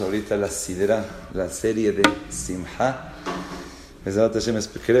ahorita la sidra, la serie de Simha.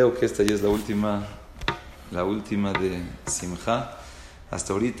 Creo que esta ya es la última de Simha.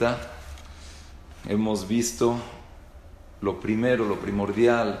 Hasta ahorita hemos visto lo primero, lo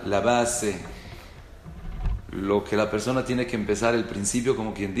primordial, la base, lo que la persona tiene que empezar, el principio,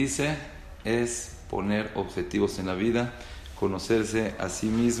 como quien dice, es poner objetivos en la vida, conocerse a sí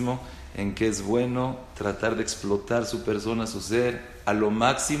mismo, en qué es bueno, tratar de explotar su persona, su ser a lo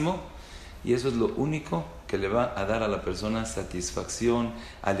máximo, y eso es lo único que le va a dar a la persona satisfacción,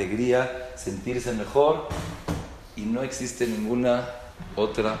 alegría, sentirse mejor, y no existe ninguna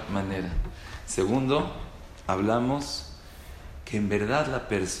otra manera. Segundo, hablamos que en verdad la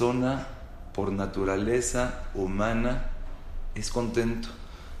persona por naturaleza humana es contento,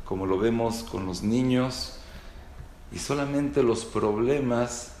 como lo vemos con los niños, y solamente los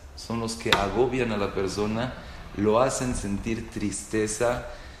problemas son los que agobian a la persona, lo hacen sentir tristeza,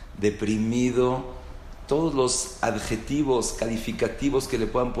 deprimido, todos los adjetivos calificativos que le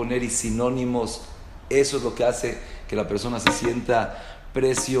puedan poner y sinónimos, eso es lo que hace que la persona se sienta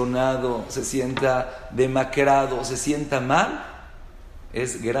presionado, se sienta demacrado, se sienta mal,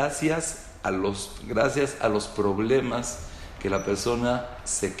 es gracias a los problemas que la persona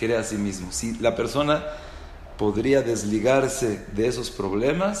se crea a sí mismo. Si la persona podría desligarse de esos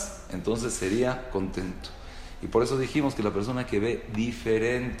problemas, entonces sería contento. Y por eso dijimos que la persona que ve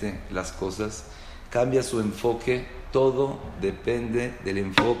diferente las cosas, cambia su enfoque, todo depende del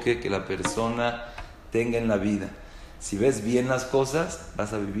enfoque que la persona tenga en la vida. Si ves bien las cosas,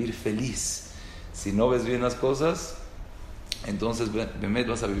 vas a vivir feliz. Si no ves bien las cosas, entonces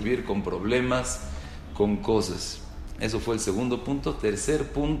vas a vivir con problemas, con cosas. Eso fue el segundo punto.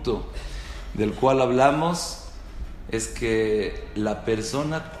 Tercer punto del cual hablamos es que la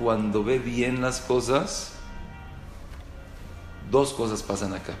persona cuando ve bien las cosas, dos cosas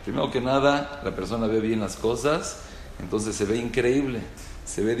pasan acá. Primero que nada, la persona ve bien las cosas, entonces se ve increíble,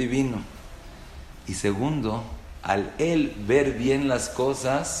 se ve divino. Y segundo, al él ver bien las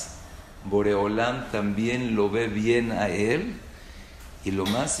cosas, Boreolam también lo ve bien a él. Y lo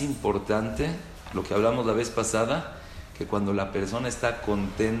más importante, lo que hablamos la vez pasada, que cuando la persona está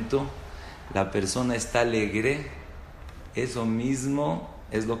contento, la persona está alegre, eso mismo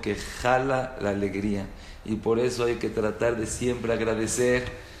es lo que jala la alegría. Y por eso hay que tratar de siempre agradecer.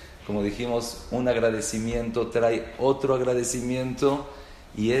 Como dijimos, un agradecimiento trae otro agradecimiento,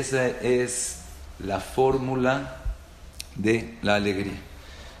 y esa es la fórmula de la alegría.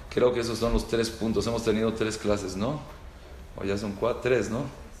 Creo que esos son los 3 puntos. Hemos tenido 3 clases, ¿no? O ya son 3, ¿no?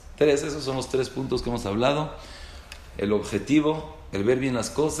 3, esos son los 3 puntos que hemos hablado. El objetivo, el ver bien las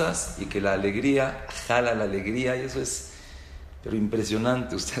cosas, y que la alegría jala la alegría, y eso es pero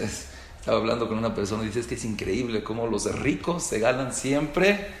impresionante. Ustedes, estaba hablando con una persona y dice, es que es increíble cómo los ricos se ganan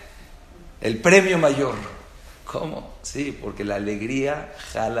siempre el premio mayor. ¿Cómo? Sí, porque la alegría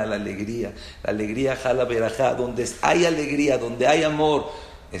jala la alegría. La alegría jala verajá. Donde hay alegría, donde hay amor,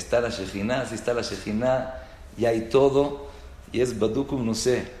 está la Shejinah. Si está la Shejinah, ya hay todo. Y es badukum, no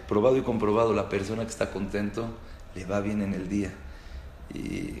sé, probado y comprobado, la persona que está contento le va bien en el día.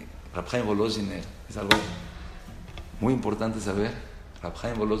 Y Rab Chaim Volozhiner, es algo muy importante saber. Rab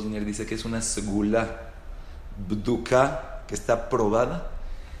Chaim Volozhiner dice que es una segula bduka, que está probada,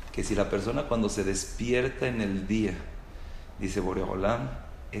 que si la persona cuando se despierta en el día dice, Boreolam,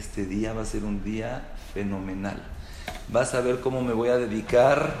 este día va a ser un día fenomenal, vas a ver cómo me voy a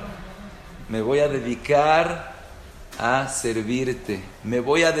dedicar a servirte, me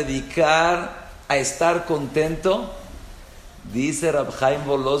voy a dedicar a estar contento. Dice Rab Chaim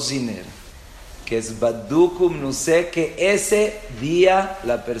Volozhiner que es badukum, no sé, que ese día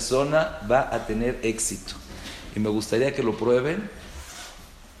la persona va a tener éxito. Y me gustaría que lo prueben,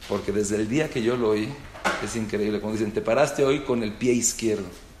 porque desde el día que yo lo oí, es increíble. Cuando dicen, te paraste hoy con el pie izquierdo,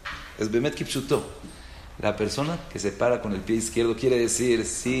 es bemet kipshuto. La persona que se para con el pie izquierdo quiere decir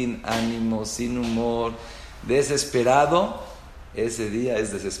sin ánimo, sin humor, desesperado. Ese día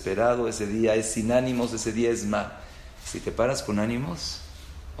es desesperado, ese día es sin ánimos, ese día es mal. Si te paras con ánimos,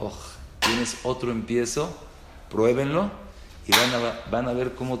 tienes otro empiezo, pruébenlo y van a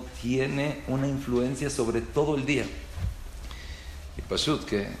ver cómo tiene una influencia sobre todo el día. Y pashut,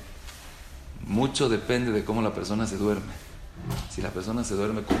 que mucho depende de cómo la persona se duerme. Si la persona se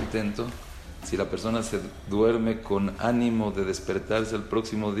duerme contento, si la persona se duerme con ánimo de despertarse el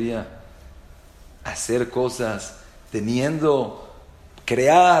próximo día, hacer cosas, teniendo,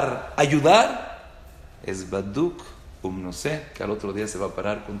 crear, ayudar, es baduk, no sé, que al otro día se va a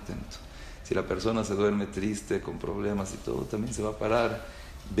parar contento. Si la persona se duerme triste, con problemas y todo, también se va a parar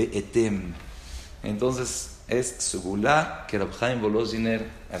be'etem. Entonces, es segulá que Rab Chaim Volozhiner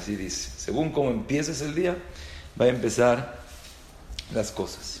así dice. Según cómo empieces el día, va a empezar las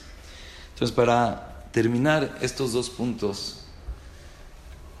cosas. Entonces, para terminar estos dos puntos,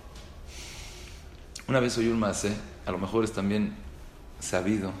 una vez oí un masé, a lo mejor es también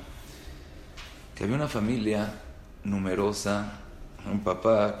sabido, que había una familia numerosa, un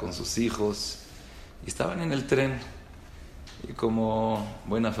papá con sus hijos, y estaban en el tren, y como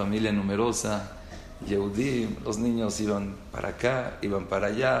buena familia numerosa, Yehudim, los niños iban para acá, iban para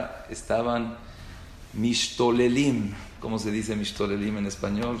allá, estaban mishtolelim. ¿Cómo se dice mishtolelim en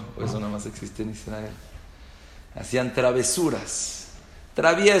español? O eso nada más existe en Israel. Hacían travesuras,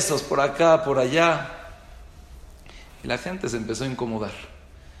 traviesos por acá, por allá. Y la gente se empezó a incomodar.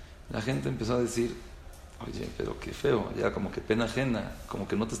 La gente empezó a decir, oye, pero qué feo, ya como que pena ajena, como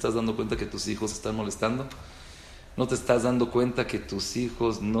que no te estás dando cuenta que tus hijos están molestando. ¿No te estás dando cuenta que tus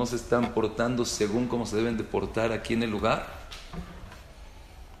hijos no se están portando según cómo se deben de portar aquí en el lugar?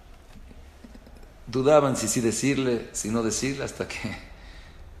 Dudaban si sí decirle, si no decirle, hasta que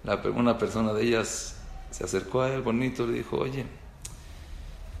una persona de ellas se acercó a él bonito y le dijo, oye,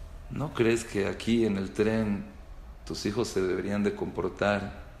 ¿no crees que aquí en el tren tus hijos se deberían de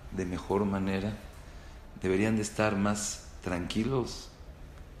comportar de mejor manera? ¿Deberían de estar más tranquilos?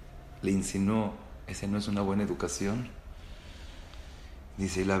 Le insinuó, ¿esa no es una buena educación?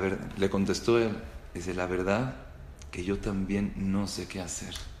 Dice, le contestó él, dice, la verdad que yo también no sé qué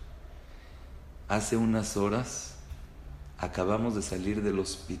hacer. Hace unas horas acabamos de salir del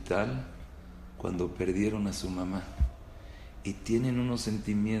hospital cuando perdieron a su mamá y tienen unos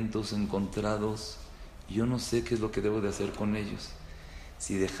sentimientos encontrados. Yo no sé qué es lo que debo de hacer con ellos,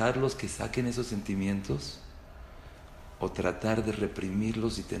 si dejarlos que saquen esos sentimientos o tratar de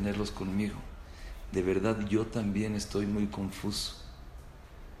reprimirlos y tenerlos conmigo. De verdad yo también estoy muy confuso.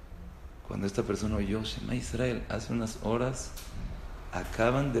 Cuando esta persona oyó Shema Israel, hace unas horas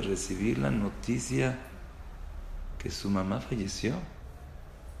acaban de recibir la noticia que su mamá falleció.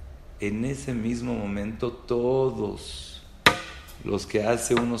 En ese mismo momento todos los que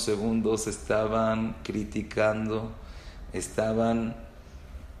hace unos segundos estaban criticando, estaban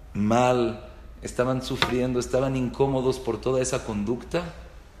mal, estaban sufriendo, estaban incómodos por toda esa conducta,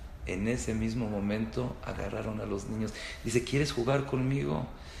 en ese mismo momento agarraron a los niños. Dice, ¿quieres jugar conmigo?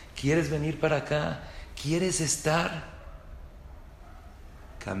 ¿Quieres venir para acá? ¿Quieres estar?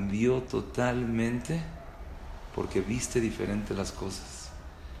 Cambió totalmente porque viste diferente las cosas,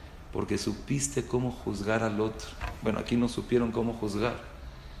 porque supiste cómo juzgar al otro. Bueno, aquí no supieron cómo juzgar,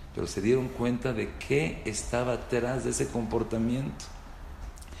 pero se dieron cuenta de qué estaba atrás de ese comportamiento.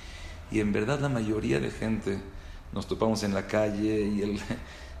 Y en verdad la mayoría de gente nos topamos en la calle y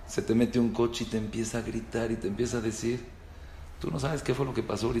se te mete un coche y te empieza a gritar y te empieza a decir, tú no sabes qué fue lo que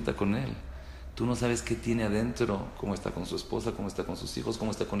pasó ahorita con él, tú no sabes qué tiene adentro, cómo está con su esposa, cómo está con sus hijos,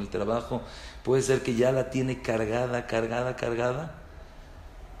 cómo está con el trabajo. Puede ser que ya la tiene cargada.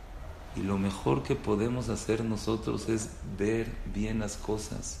 Y lo mejor que podemos hacer nosotros es ver bien las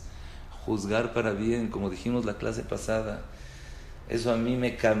cosas, juzgar para bien, como dijimos la clase pasada. Eso a mí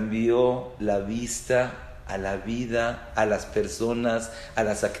me cambió la vista a la vida, a las personas, a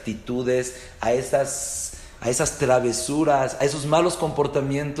las actitudes, a esas travesuras, a esos malos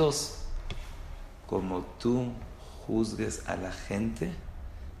comportamientos. Como tú juzgues a la gente,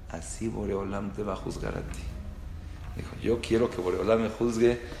 así Boreolam te va a juzgar a ti. Dijo, yo quiero que Boreolam me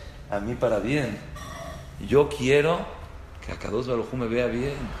juzgue a mí para bien. Yo quiero que Akadosh Baruj Hu me vea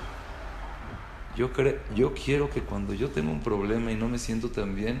bien. Yo quiero que cuando yo tengo un problema y no me siento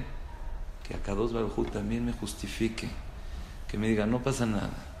tan bien, que Akadosh Baruj Hu también me justifique, que me diga, no pasa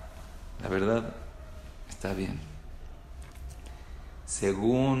nada, la verdad está bien.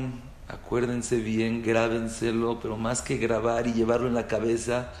 Según, acuérdense bien, grábenselo, pero más que grabar y llevarlo en la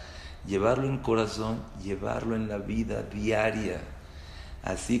cabeza, llevarlo en corazón, llevarlo en la vida diaria.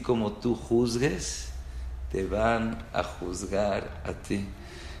 Así como tú juzgues, te van a juzgar a ti.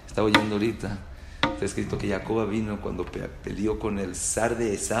 Estaba oyendo ahorita, está escrito que Jacob vino cuando peleó con el zar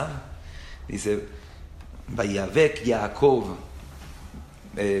de Esau. Dice, Vayavek Jacob,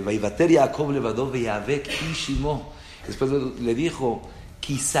 Vayivater Jacob levado, Vayavek Ishimo. Después le dijo,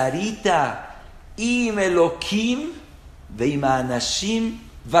 Kisarita im Elokim veima anashim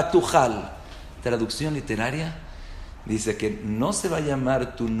vatuchal. Traducción literaria, dice que no se va a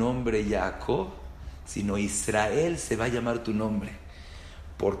llamar tu nombre Jacob, sino Israel se va a llamar tu nombre,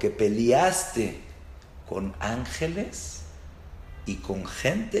 porque peleaste con ángeles y con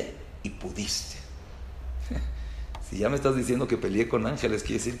gente y pudiste. Si ya me estás diciendo que peleé con ángeles,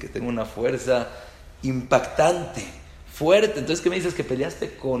 quiere decir que tengo una fuerza impactante, fuerte. Entonces, ¿qué me dices? Que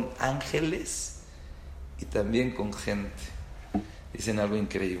peleaste con ángeles y también con gente. Dicen algo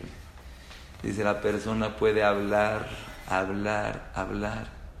increíble. Dice, la persona puede hablar.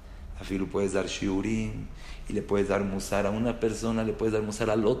 Así lo puedes dar shiurim y le puedes dar musar a una persona, le puedes dar musar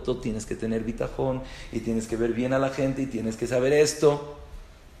al otro. Tienes que tener bitajón y tienes que ver bien a la gente y tienes que saber esto.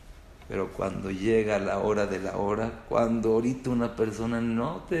 Pero cuando llega la hora de la hora, cuando ahorita una persona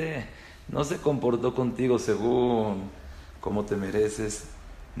no se comportó contigo según como te mereces,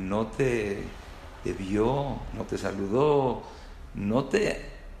 no te vio, no te saludó, no te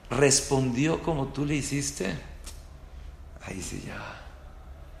respondió como tú le hiciste, ahí sí ya.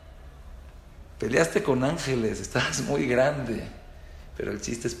 Peleaste con ángeles, estabas muy grande, pero el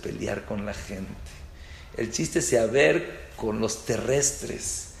chiste es pelear con la gente. El chiste es saber con los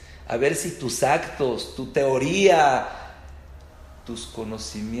terrestres, a ver si tus actos, tu teoría, tus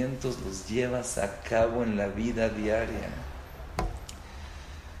conocimientos los llevas a cabo en la vida diaria.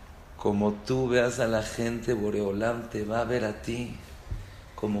 Como tú veas a la gente, Boreolam te va a ver a ti.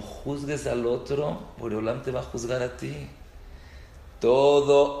 Como juzgues al otro, Boreolam te va a juzgar a ti.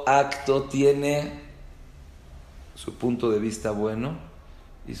 Todo acto tiene su punto de vista bueno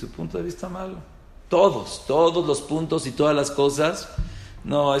y su punto de vista malo. Todos los puntos y todas las cosas.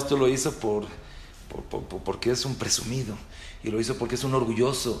 No, esto lo hizo porque es un presumido, y lo hizo porque es un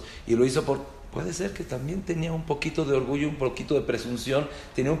orgulloso, y lo hizo puede ser que también tenía un poquito de orgullo, un poquito de presunción,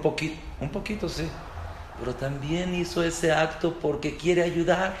 tenía un poquito sí, pero también hizo ese acto porque quiere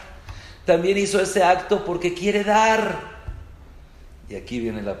ayudar, también hizo ese acto porque quiere dar. Y aquí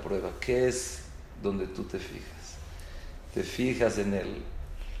viene la prueba. ¿Qué es donde tú te fijas? ¿Te fijas en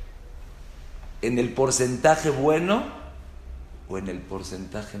el porcentaje bueno o en el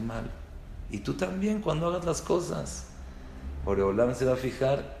porcentaje malo? Y tú también, cuando hagas las cosas, Boreolam se va a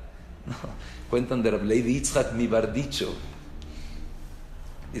fijar. No, cuentan de Rabbi Yitzhak mi bardicho.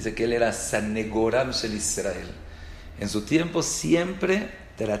 Dice que él era Sanegoram Shel Israel. En su tiempo siempre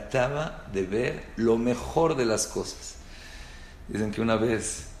trataba de ver lo mejor de las cosas. Dicen que una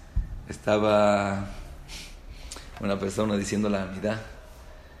vez estaba una persona diciendo la amidá,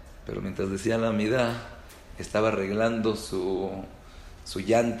 pero mientras decía la amidá estaba arreglando su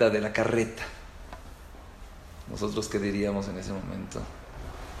llanta de la carreta. ¿Nosotros qué diríamos en ese momento?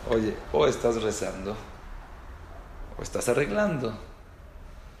 Oye, o estás rezando o estás arreglando.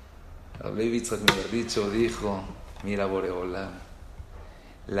 Rabbi Yitzhak mi bardicho dijo, mira Boreolam,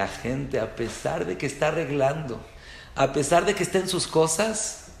 la gente, a pesar de que está arreglando, a pesar de que está en sus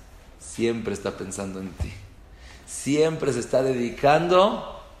cosas, siempre está pensando en ti, siempre se está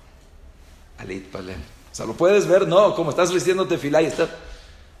dedicando a Leitpalel. O sea, lo puedes ver, no, como estás diciendo tefilá y está.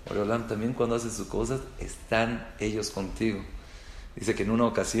 Boreolam también, cuando haces sus cosas, están ellos contigo. Dice que en una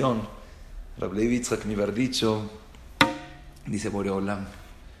ocasión Rabbi Yitzhak mi bardicho dice, Boreolam,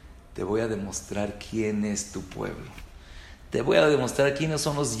 te voy a demostrar quién es tu pueblo, te voy a demostrar quiénes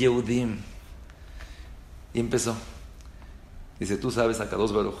son los Yehudim. Y empezó. Dice, tú sabes a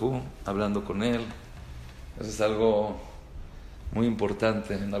Kadosh Baruj Hu, hablando con él. Eso es algo muy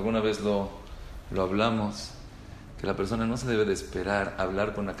importante. Alguna vez lo hablamos, que la persona no se debe de esperar a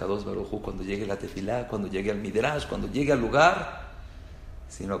hablar con Akadosh Baruj Hu cuando llegue la tefilá, cuando llegue al midrash, cuando llegue al lugar,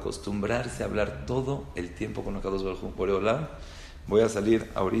 sino acostumbrarse a hablar todo el tiempo con Akadosh Baruj Hu. Boreolam, voy a salir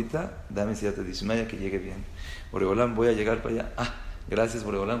ahorita, dame si ya te dismaya que llegue bien. Boreolam, voy a llegar para allá. Gracias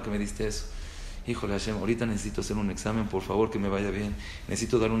Boreolam que me diste eso. Híjole Hashem, ahorita necesito hacer un examen, por favor que me vaya bien.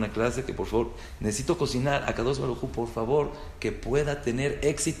 Necesito dar una clase, que por favor, necesito cocinar. Akadosh Baruj Hu, por favor, que pueda tener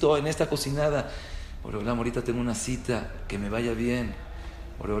éxito en esta cocinada. Boreolam, ahorita tengo una cita, que me vaya bien.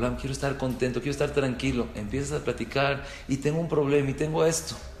 Boreolam, quiero estar contento, quiero estar tranquilo. Empiezas a platicar y tengo un problema y tengo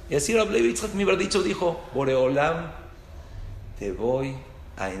esto. Y así Rabbi Yitzhak mi bardicho dijo, Boreolam, te voy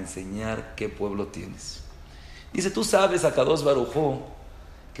a enseñar qué pueblo tienes. Dice, tú sabes, Akadosh Baruj Hu,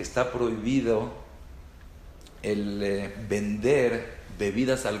 que está prohibido el vender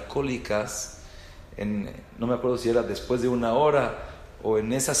bebidas alcohólicas no me acuerdo si era después de 1 hora o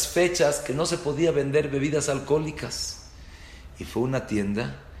en esas fechas que no se podía vender bebidas alcohólicas. Y fue a una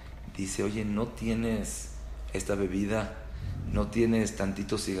tienda, dice, oye, ¿no tienes esta bebida? ¿No tienes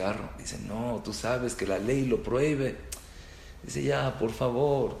tantito cigarro? Dice, no, tú sabes que la ley lo prohíbe. Dice, ya, por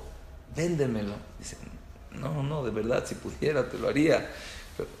favor, véndemelo. Dice, no, de verdad, si pudiera te lo haría.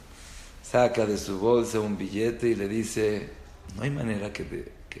 Pero saca de su bolsa un billete y le dice, no hay manera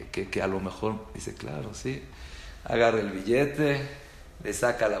que a lo mejor. Dice, claro, sí. Agarra el billete, le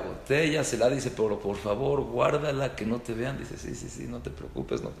saca la botella, se la dice, pero por favor, guárdala, que no te vean. Dice, sí, no te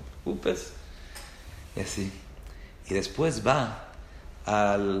preocupes. Y así. Y después va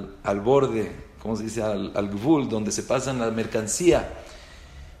al borde, ¿cómo se dice? Al gvul, donde se pasan la mercancía.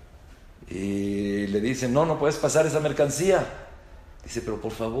 Y le dicen, no puedes pasar esa mercancía. Dice, pero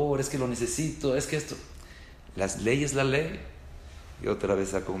por favor, es que lo necesito, es que esto... Las leyes, la ley. Y otra vez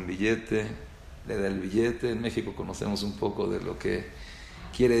saca un billete, le da el billete. En México conocemos un poco de lo que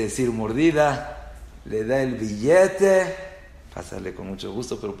quiere decir mordida. Le da el billete, pásale con mucho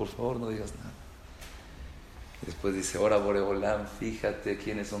gusto, pero por favor no digas nada. Y después dice, ahora Boreolam, fíjate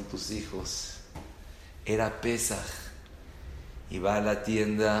quiénes son tus hijos. Era Pesaj. Y va a la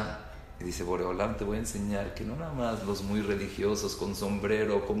tienda y dice, Boreolam, te voy a enseñar que no nada más los muy religiosos, con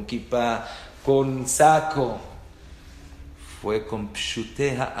sombrero, con kipá, con saco. Fue con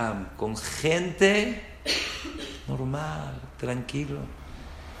pshutei ha'am, con gente normal, tranquilo.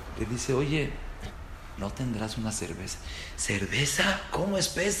 Le dice, oye, ¿no tendrás una cerveza? ¿Cerveza? ¿Cómo es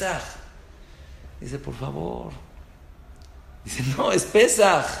Pesaj? Dice, por favor. Dice, no, es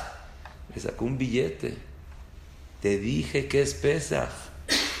Pesaj. Le sacó un billete. Te dije que es Pesaj.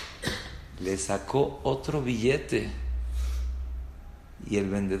 Le sacó otro billete. Y el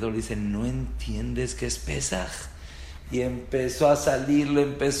vendedor dice, ¿no entiendes que es Pesaj? Y empezó a salir, le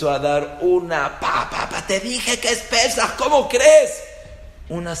empezó a dar una. Te dije que es Pesaj, ¿cómo crees?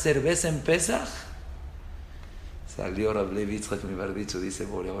 ¿Una cerveza en Pesaj? Salió Rab Levi Yitzhak mi bardicho, dice,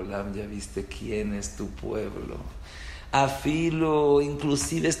 Boreolam, ya viste quién es tu pueblo. Afilo,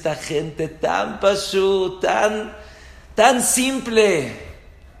 inclusive esta gente tan pashut, tan simple,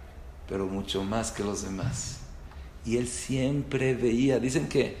 pero mucho más que los demás. Y él siempre veía, dicen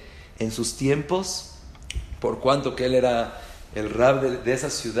que en sus tiempos, por cuanto que él era el rab de esa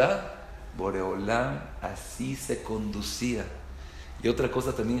ciudad, Boreolam así se conducía. Y otra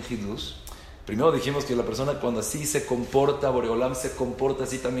cosa también, Hidush, primero dijimos que la persona cuando así se comporta, Boreolam se comporta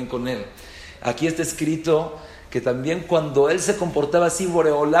así también con él. Aquí está escrito que también cuando él se comportaba así,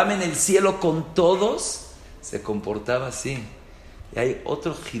 Boreolam en el cielo con todos, se comportaba así. Y hay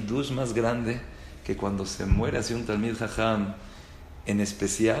otro Hidush más grande, que cuando se muere así un Talmid Jajam en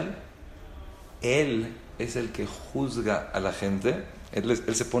especial, él es el que juzga a la gente.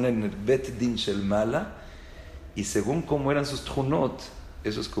 Él se pone en el Bet Din Shel Mala, y según cómo eran sus tjunot,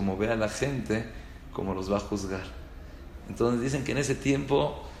 eso es como ve a la gente, como los va a juzgar. Entonces dicen que en ese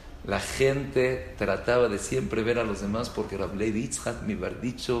tiempo la gente trataba de siempre ver a los demás, porque Rab Levi Yitzhak mi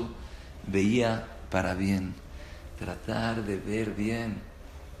bardicho veía para bien, tratar de ver bien.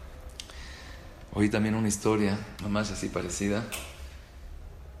 Oí también una historia, nomás así parecida.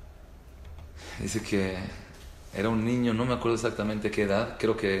 Dice que era un niño, no me acuerdo exactamente qué edad,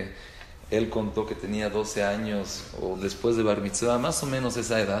 creo que él contó que tenía 12 años o después de Bar Mitzvah, más o menos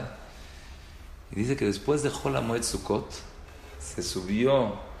esa edad. Y dice que después de Hol HaMoed Sukkot, se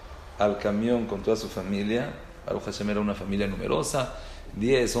subió al camión con toda su familia. Baruch Hashem era una familia numerosa,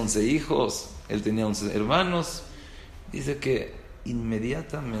 10, 11 hijos, él tenía 11 hermanos. Dice que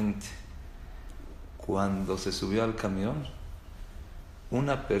inmediatamente, cuando se subió al camión,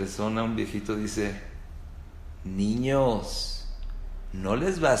 una persona, un viejito, dice, niños, ¿no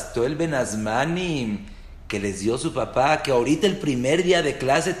les bastó el Benazmanim que les dio su papá, que ahorita el primer día de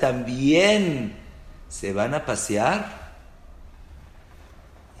clase también se van a pasear?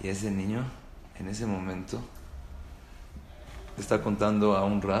 Y ese niño, en ese momento, está contando a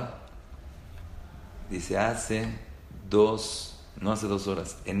un rab, dice, no hace 2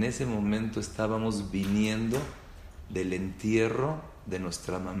 horas, en ese momento estábamos viniendo del entierro de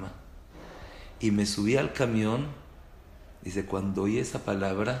nuestra mamá. Y me subí al camión, dice, cuando oí esa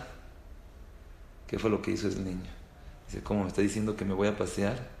palabra, ¿qué fue lo que hizo ese niño? Dice, ¿cómo me está diciendo que me voy a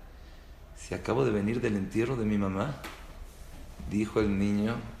pasear? Si acabo de venir del entierro de mi mamá. Dijo el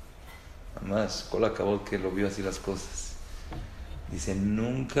niño, además, Col acabó que lo vio así las cosas. Dice,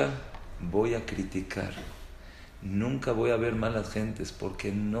 nunca voy a criticar, nunca voy a ver malas gentes,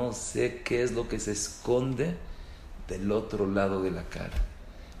 porque no sé qué es lo que se esconde del otro lado de la cara.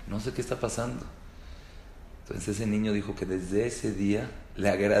 No sé qué está pasando. Entonces ese niño dijo que desde ese día le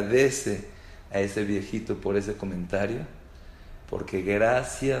agradece a ese viejito por ese comentario, porque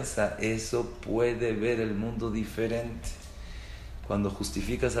gracias a eso puede ver el mundo diferente. Cuando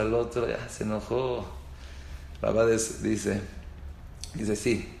justificas al otro, ya se enojó. Rabá dice,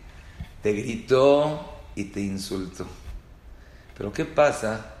 sí, te gritó y te insultó. Pero ¿qué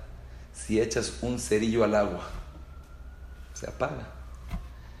pasa si echas un cerillo al agua? Se apaga.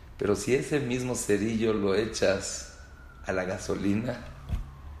 Pero si ese mismo cerillo lo echas a la gasolina,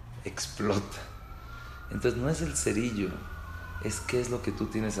 explota. Entonces no es el cerillo, es qué es lo que tú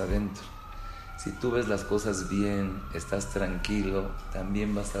tienes adentro. Si tú ves las cosas bien, estás tranquilo,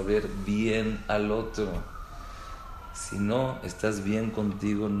 también vas a ver bien al otro. Si no estás bien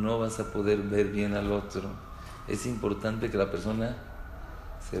contigo, no vas a poder ver bien al otro. Es importante que la persona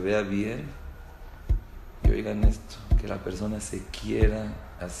se vea bien y oigan esto, que la persona se quiera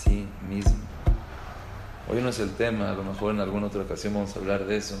a sí misma. Hoy no es el tema, a lo mejor en alguna otra ocasión vamos a hablar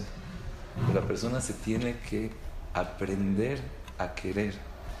de eso, pero la persona se tiene que aprender a querer,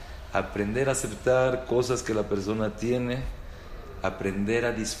 aprender a aceptar cosas que la persona tiene, aprender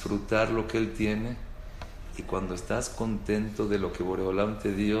a disfrutar lo que él tiene, y cuando estás contento de lo que Boreolam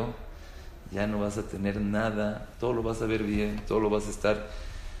te dio, ya no vas a tener nada, todo lo vas a ver bien, todo lo vas a estar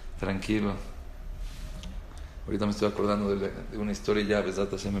tranquilo. Ahorita me estoy acordando de una historia, ya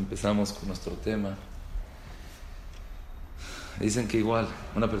Besat Hashem empezamos con nuestro tema. Dicen que igual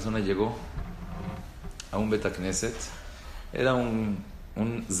una persona llegó a un Bet Knesset, era un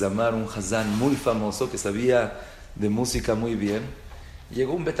zamar, un hazán muy famoso que sabía de música muy bien.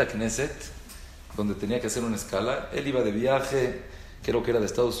 Llegó a un Bet Knesset donde tenía que hacer una escala. Él iba de viaje, creo que era de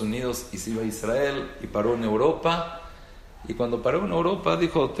Estados Unidos, y se iba a Israel y paró en Europa. Y cuando paró en Europa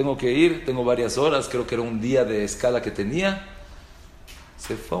dijo, tengo que ir, tengo varias horas, creo que era un día de escala que tenía.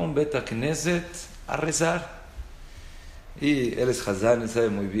 Se fue a un Bet Knesset a rezar. Y él es hazán, él sabe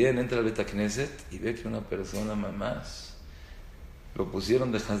muy bien, entra al Bet Knesset y ve que una persona mamás lo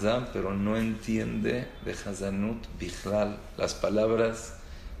pusieron de hazán, pero no entiende de hazanut bichlal, las palabras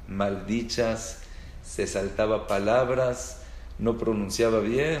maldichas, se saltaba palabras, no pronunciaba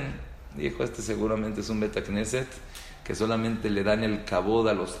bien. Dijo, este seguramente es un Bet Knesset que solamente le dan el kabod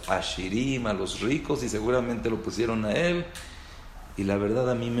a los ashirim, a los ricos, y seguramente lo pusieron a él. Y la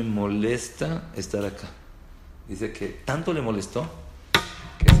verdad a mí me molesta estar acá. Dice que tanto le molestó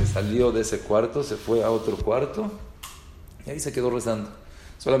que se salió de ese cuarto, se fue a otro cuarto y ahí se quedó rezando.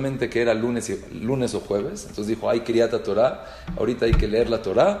 Solamente que era lunes o jueves, entonces dijo, hay Kriyat Torah, ahorita hay que leer la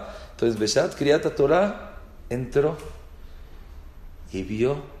Torah. Entonces Beshat Kriyat Torah entró y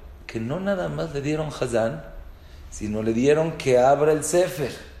vio que no nada más le dieron hazán, sino le dieron que abra el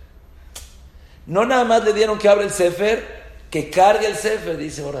sefer. No nada más le dieron que abra el sefer, que cargue el sefer.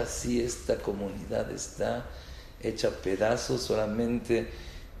 Dice, ahora sí, esta comunidad está hecha pedazos, solamente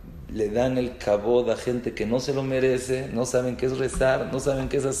le dan el kabod a gente que no se lo merece, no saben qué es rezar, no saben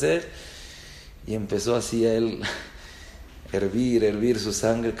qué es hacer. Y empezó así a él hervir su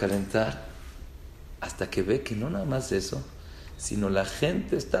sangre, calentar, hasta que ve que no nada más eso, sino la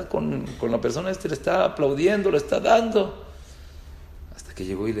gente está con la persona le está aplaudiendo, le está dando. Hasta que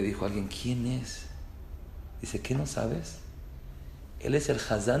llegó y le dijo a alguien, ¿quién es? Dice, ¿qué no sabes? Él es el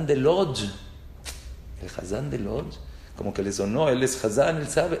hazán de Lodz. El hazán de Lodz, como que le sonó, él es hazán, él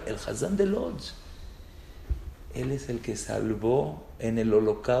sabe, el hazán de Lodz. Él es el que salvó en el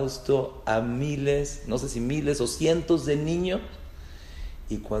holocausto a miles, no sé si miles o cientos de niños.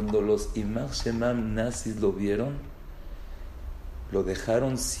 Y cuando los imam shemam nazis lo vieron, lo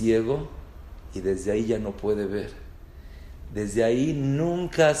dejaron ciego y desde ahí ya no puede ver. Desde ahí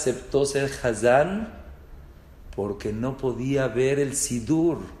nunca aceptó ser hazán porque no podía ver el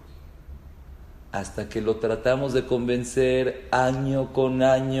sidur. Hasta que lo tratamos de convencer año con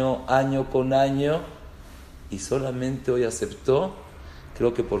año, y solamente hoy aceptó,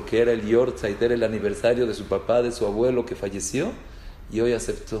 creo que porque era el Yortzeit, era el aniversario de su papá, de su abuelo que falleció, y hoy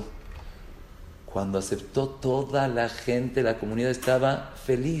aceptó. Cuando aceptó, toda la gente, la comunidad estaba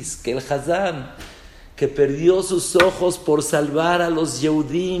feliz, que el hazán, que perdió sus ojos por salvar a los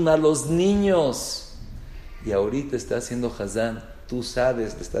Yehudim, a los niños, y ahorita está haciendo hazán. Tú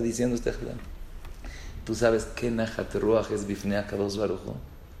sabes, le está diciendo este hazán, tú sabes que Nachat Ruach es Bifnei HaKadosh Baruj Hu.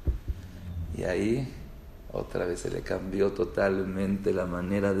 Y ahí otra vez se le cambió totalmente la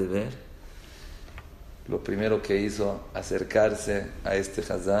manera de ver. Lo primero que hizo, acercarse a este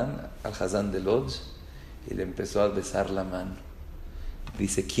hazán, al hazán de Lodz, y le empezó a besar la mano.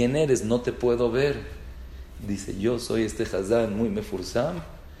 Dice, ¿quién eres? No te puedo ver. Dice, yo soy este hazán muy mefursam.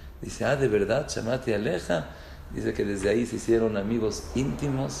 Dice, ¿de verdad? Shamati aleja. Dice que desde ahí se hicieron amigos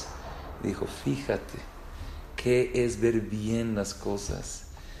íntimos. Dijo, fíjate, ¿qué es ver bien las cosas?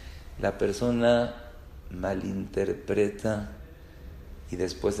 La persona malinterpreta y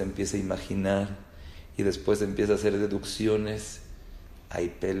después empieza a imaginar y después empieza a hacer deducciones. Hay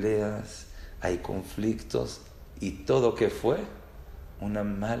peleas, hay conflictos y todo que fue una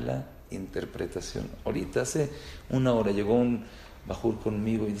mala interpretación. Ahorita hace una hora llegó un bajur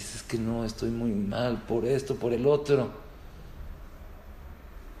conmigo y dice, es que no, estoy muy mal por esto, por el otro.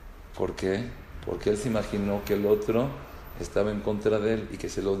 ¿Por qué? Porque él se imaginó que el otro estaba en contra de él y que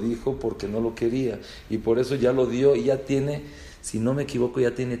se lo dijo porque no lo quería. Y por eso ya lo dio y ya tiene, si no me equivoco,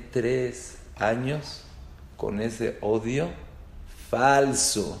 ya tiene 3 años con ese odio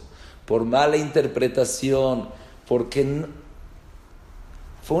falso, por mala interpretación, porque no,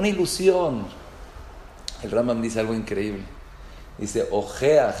 fue una ilusión. El Rambam dice algo increíble. Dice,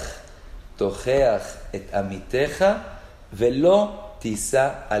 ojeach, tojeach et amiteja, velo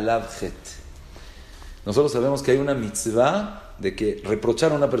tisa alav het. Nosotros sabemos que hay una mitzvah de que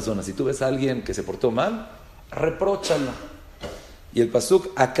reprochar a una persona. Si tú ves a alguien que se portó mal, repróchalo. Y el pasuk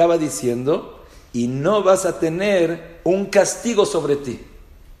acaba diciendo, y no vas a tener un castigo sobre ti.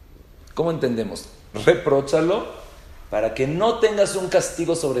 ¿Cómo entendemos? Repróchalo para que no tengas un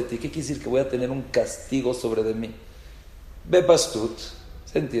castigo sobre ti. ¿Qué quiere decir que voy a tener un castigo sobre de mí? Bepastut,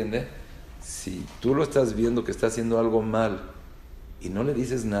 ¿se entiende? Si tú lo estás viendo que está haciendo algo mal y no le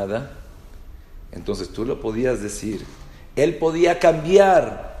dices nada, entonces tú lo podías decir. Él podía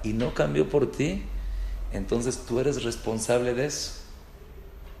cambiar y no cambió por ti. Entonces tú eres responsable de eso.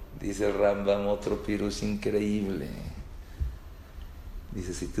 Dice el Rambam, otro pirush increíble.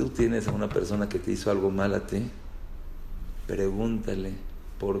 Dice, si tú tienes a una persona que te hizo algo mal a ti, pregúntale,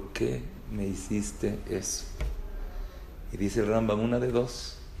 ¿por qué me hiciste eso? Y dice el Rambam, una de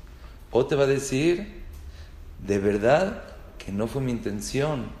dos. O te va a decir, de verdad que no fue mi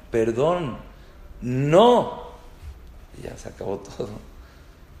intención, perdón, no. Y ya se acabó todo.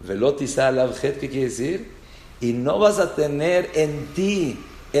 Velotisa alav het, ¿qué quiere decir? Y no vas a tener en ti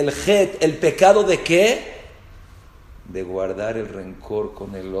el het, el pecado de ¿qué? De guardar el rencor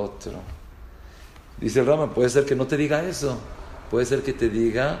con el otro. Dice el Rama, puede ser que no te diga eso. Puede ser que te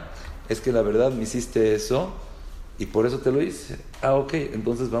diga, es que la verdad me hiciste eso y por eso te lo hice. Ok,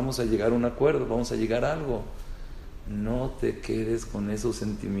 entonces vamos a llegar a un acuerdo, vamos a llegar a algo. No te quedes con esos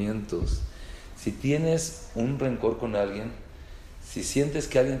sentimientos. Si tienes un rencor con alguien, si sientes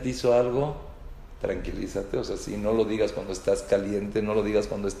que alguien te hizo algo, tranquilízate. O sea, si no lo digas cuando estás caliente, no lo digas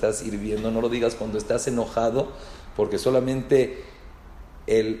cuando estás hirviendo, no lo digas cuando estás enojado, porque solamente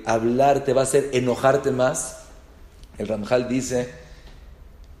el hablar te va a hacer enojarte más. El Ramjal dice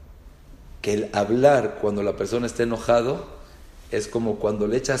que el hablar cuando la persona está enojado es como cuando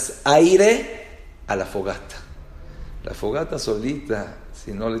le echas aire a la fogata. La fogata solita,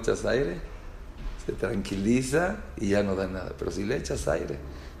 si no le echas aire, se tranquiliza y ya no da nada. Pero si le echas aire,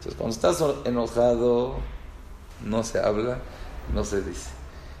 entonces cuando estás enojado, no se habla, no se dice.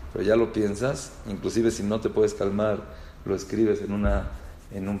 Pero ya lo piensas, inclusive si no te puedes calmar, lo escribes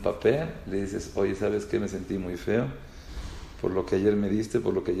en un papel, le dices, oye, ¿sabes qué? Me sentí muy feo por lo que ayer me diste,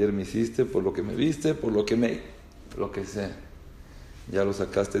 por lo que ayer me hiciste, por lo que me viste, por lo que sea. Ya lo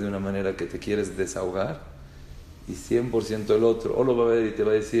sacaste de una manera que te quieres desahogar y 100% el otro o lo va a ver y te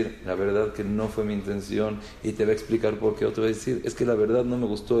va a decir, la verdad que no fue mi intención, y te va a explicar por qué. Otro va a decir, es que la verdad no me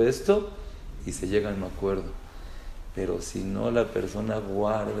gustó esto, y se llega a un acuerdo. Pero si no, la persona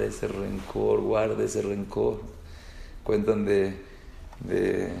guarda ese rencor. Cuentan de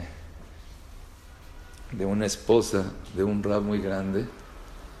una esposa de un rab muy grande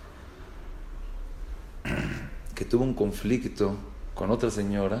que tuvo un conflicto con otra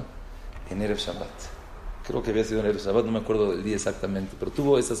señora en Erev Shabbat. Creo que había sido en Erev Shabbat, no me acuerdo del día exactamente, pero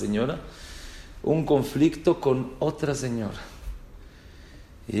tuvo esa señora un conflicto con otra señora.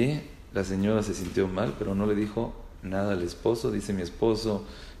 Y la señora se sintió mal, pero no le dijo nada al esposo. Dice, mi esposo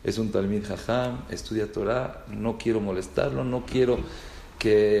es un Talmid Jajam, estudia Torah, no quiero molestarlo, no quiero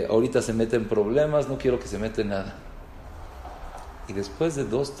que ahorita se meta en problemas, no quiero que se meta en nada. Y después de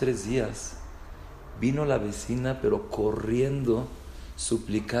 2-3 días vino la vecina, pero corriendo,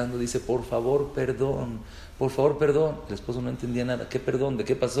 suplicando, dice, por favor, perdón. El esposo no entendía nada. ¿Qué perdón? ¿De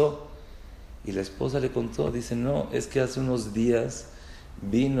qué pasó? Y la esposa le contó, dice, no, es que hace unos días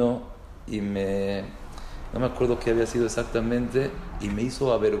vino y no me acuerdo qué había sido exactamente, y me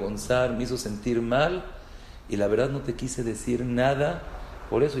hizo avergonzar, me hizo sentir mal, y la verdad no te quise decir nada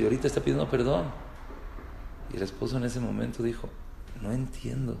por eso, y ahorita está pidiendo perdón. Y el esposo en ese momento dijo, no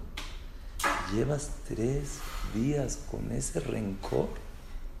entiendo, ¿llevas 3 días con ese rencor?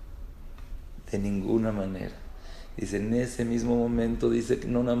 De ninguna manera. Dice, en ese mismo momento, dice que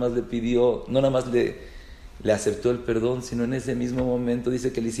no nada más le pidió, no nada más le aceptó el perdón, sino en ese mismo momento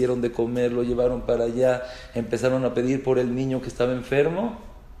dice que le hicieron de comer, lo llevaron para allá, empezaron a pedir por el niño que estaba enfermo.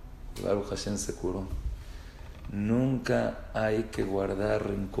 Claro, Hashem se curó. Nunca hay que guardar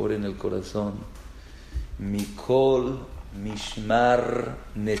rencor en el corazón. Mikol mishmar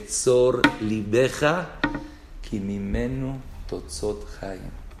netzor libeja ki mimenu totzot chaim.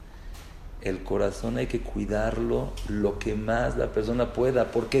 El corazón hay que cuidarlo lo que más la persona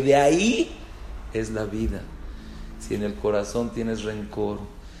pueda, porque de ahí es la vida. Si en el corazón tienes rencor,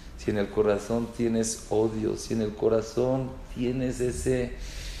 si en el corazón tienes odio, si en el corazón tienes ese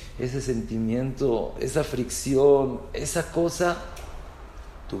sentimiento, esa fricción, esa cosa,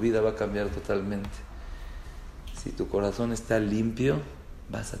 tu vida va a cambiar totalmente. Si tu corazón está limpio,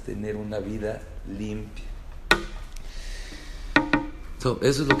 vas a tener una vida limpia. Eso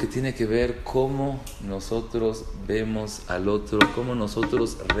es lo que tiene que ver cómo nosotros vemos al otro, cómo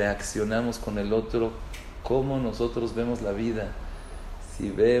nosotros reaccionamos con el otro, cómo nosotros vemos la vida.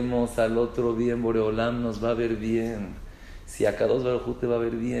 Si vemos al otro bien, Boreolam nos va a ver bien. Si a Kadosh Baruj Hu te va a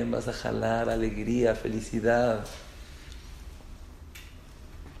ver bien, vas a jalar alegría, felicidad.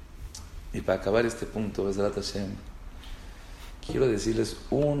 Y para acabar este punto, Bezrat Hashem, quiero decirles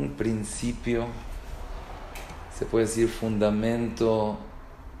un principio, se puede decir fundamento,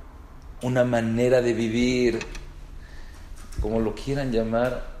 una manera de vivir, como lo quieran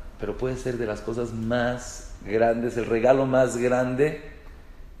llamar, pero puede ser de las cosas más grandes, el regalo más grande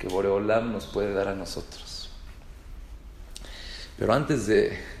que Boreolam nos puede dar a nosotros. Pero antes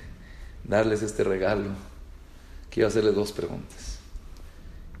de darles este regalo, quiero hacerles dos preguntas.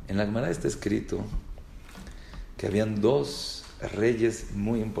 En la Gemara está escrito que habían dos reyes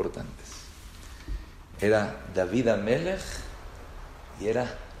muy importantes. Era David Amelech y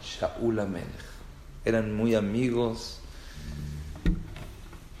era Shaul Amelech. Eran muy amigos,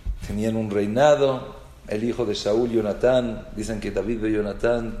 tenían un reinado. El hijo de Shaul, Jonatán, dicen que David y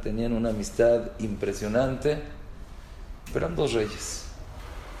Jonatán tenían una amistad impresionante, pero eran dos reyes.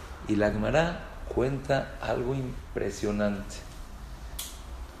 Y la Gemara cuenta algo impresionante,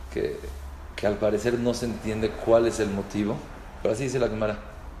 que al parecer no se entiende cuál es el motivo, pero así dice la Gemara,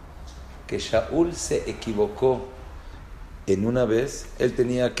 que Shaul se equivocó en una vez. Él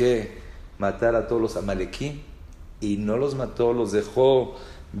tenía que matar a todos los amalequí y no los mató, los dejó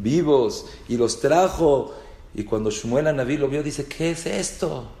vivos y los trajo. Y cuando Shmuel Anabí lo vio, dice: ¿qué es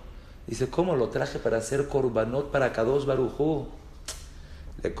esto? Dice: ¿cómo lo traje para hacer korbanot para Kadosh Baruj Hu?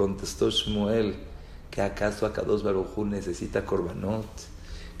 Le contestó Shmuel: ¿que acaso a Kadosh Baruj Hu necesita korbanot?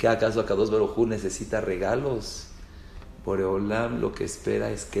 ¿Que acaso a Kadosh Baruj Hu necesita regalos? Boreolam lo que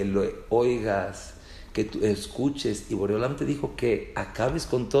espera es que lo oigas, que tú escuches. Y Boreolam te dijo que acabes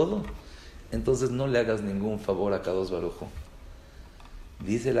con todo. Entonces no le hagas ningún favor a Kadosh Baruj Hu.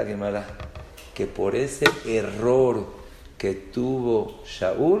 Dice la Gemara que por ese error que tuvo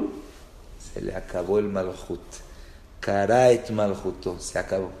Shaul, se le acabó el malhut. Karaet malhuto, se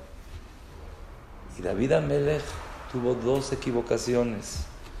acabó. Y David Amelech tuvo dos equivocaciones.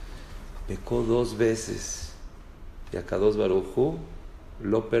 Pecó dos veces. Y a Kadosh Baruj Hu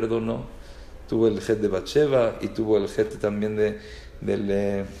lo perdonó. Tuvo el jet de Batsheva y tuvo el jet también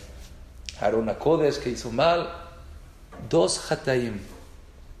del Aarón HaKodesh, que hizo mal. Dos hataim.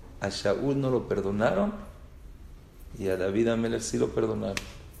 A Shaul no lo perdonaron y a David Amelech sí lo perdonaron.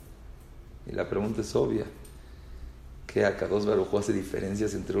 Y la pregunta es obvia: ¿qué a Kadosh Baruj Hu hace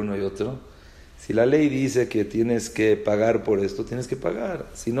diferencias entre uno y otro? Si la ley dice que tienes que pagar por esto, tienes que pagar.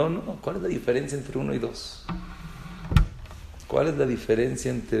 Si no, no. ¿Cuál es la diferencia entre uno y dos? ¿Cuál es la diferencia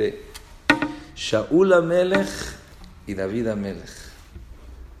entre Shaul Amelech y David Amelech?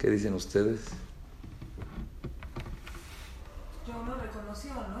 ¿Qué dicen ustedes? Yo no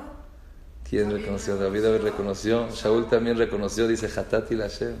reconoció, ¿no? ¿Quién reconoció? David reconoció. Shaul también reconoció, dice Hatati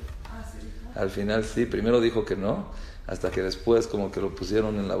Lashem. Al final sí, primero dijo que no, hasta que después como que lo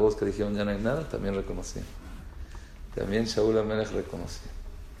pusieron en la voz, que dijeron ya no hay nada, también reconoció. También Shaul Amelech reconoció.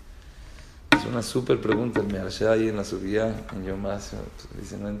 Es una súper pregunta. El Meharsha ahí en la subía, en Yomás,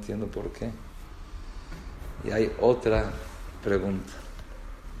 dice: no entiendo por qué. Y hay otra pregunta.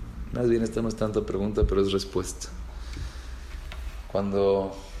 Más bien esta no es tanto pregunta, pero es respuesta.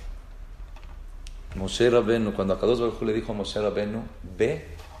 Cuando Moshe Rabenu, cuando Akadosh Baruj Hu le dijo a Moshe Rabenu: ve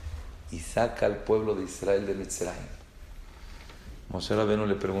y saca al pueblo de Israel de Mitzrayim, Moshe Rabenu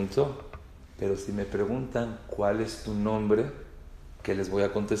le preguntó: pero si me preguntan cuál es tu nombre, ¿qué les voy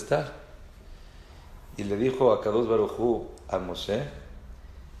a contestar? Y le dijo a Akadosh Baruj Hu a Moshe: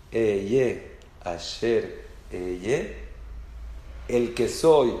 Eye Asher Eye, el que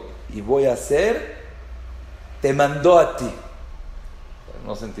soy y voy a ser, te mandó a ti. Pero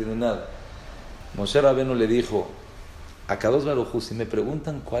no se entiende nada. Moshe Rabenu le dijo a Kadosh Baruj Hu: si me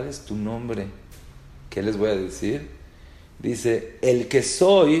preguntan cuál es tu nombre, ¿qué les voy a decir? Dice: el que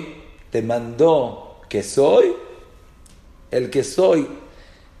soy te mandó que soy, el que soy,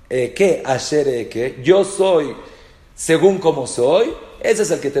 que Asher que yo soy según como soy, ese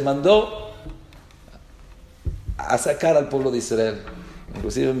es el que te mandó a sacar al pueblo de Israel.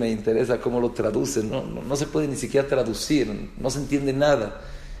 Inclusive me interesa cómo lo traducen. No se puede ni siquiera traducir, no se entiende nada.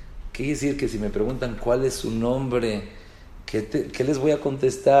 ¿Qué quiere decir? Que si me preguntan cuál es su nombre, ¿qué les voy a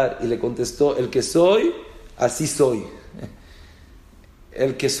contestar? Y le contestó: el que soy, así soy.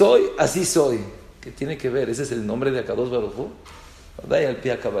 El que soy, así soy. ¿Qué tiene que ver? Ese es el nombre de Akadosh Baruj Hu. Hay al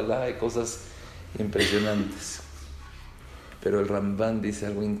pie a Kabbalah, hay cosas impresionantes. Pero el Rambán dice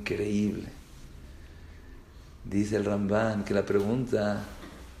algo increíble. Dice el Ramban que la pregunta,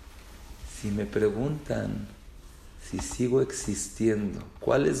 si me preguntan si sigo existiendo,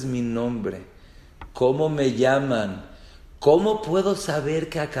 ¿cuál es mi nombre? ¿Cómo me llaman? ¿Cómo puedo saber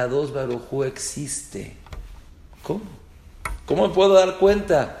que Akadosh Baruj Hu existe? ¿Cómo? ¿Cómo me puedo dar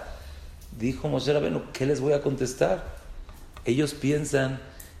cuenta? Dijo Moshe Rabenu, ¿qué les voy a contestar? Ellos piensan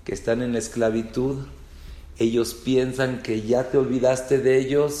que están en la esclavitud. Ellos piensan que ya te olvidaste de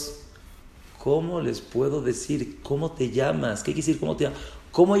ellos. ¿Cómo les puedo decir? ¿Cómo te llamas? ¿Qué quiere decir? ¿Cómo te llamas?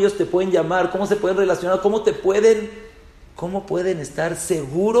 ¿Cómo ellos te pueden llamar? ¿Cómo se pueden relacionar? ¿Cómo pueden estar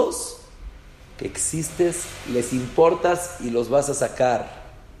seguros que existes, les importas y los vas a sacar?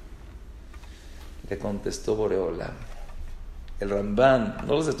 Le contestó Boreolam. El Ramban,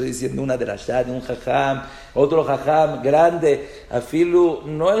 no les estoy diciendo una derashá de un jajam, otro jajam grande, afilu,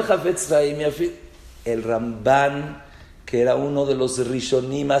 no el Hafetz Chaim, el Ramban, que era uno de los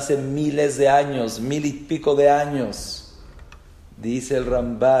Rishonim hace miles de años, 1000 y pico de años. Dice el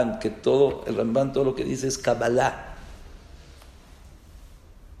Ramban que todo lo que dice es Kabbalah.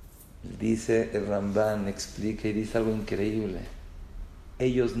 Dice el Ramban, explica y dice algo increíble.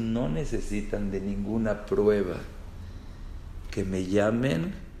 Ellos no necesitan de ninguna prueba. Que me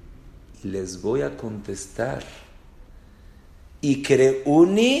llamen y les voy a contestar. Y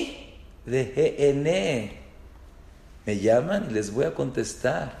creuni de me llaman y les voy a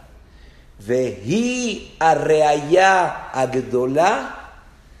contestar. Vehi arreaya agdola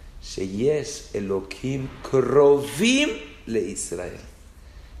sheyesh Elokim krovim le Israel.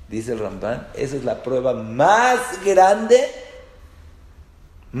 Dice el Ramban, esa es la prueba más grande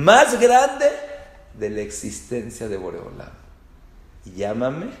de la existencia de Boreolam.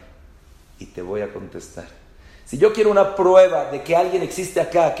 Llámame y te voy a contestar. Si yo quiero una prueba de que alguien existe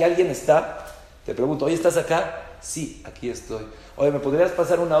acá, que alguien está, te pregunto, ¿oye, estás acá? Sí, aquí estoy. Oye, ¿me podrías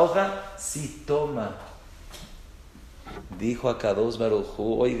pasar una hoja? Sí, toma. Dijo Akadosh Baruj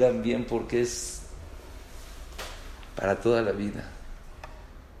Hu, oigan bien porque es para toda la vida.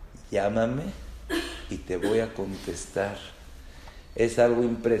 Llámame y te voy a contestar. Es algo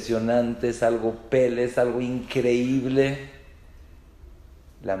impresionante, es algo es algo increíble.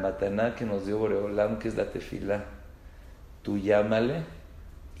 La mataná que nos dio Boreolam, que es la tefilá. Tú llámale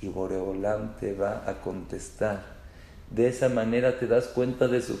y Boreolam te va a contestar. De esa manera te das cuenta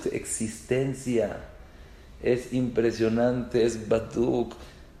de su existencia. Es impresionante, es baduk.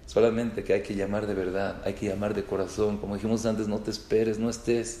 Solamente que hay que llamar de verdad, hay que llamar de corazón. Como dijimos antes, no te esperes, no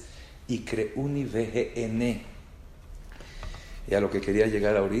estés. Y creuni vgn. Y a lo que quería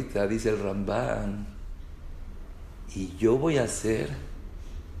llegar ahorita, dice el Ramban, y yo voy a hacer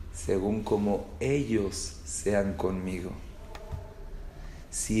según como ellos sean conmigo.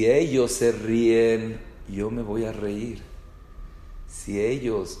 Si ellos se ríen, yo me voy a reír. Si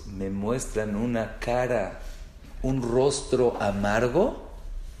ellos me muestran una cara, un rostro amargo,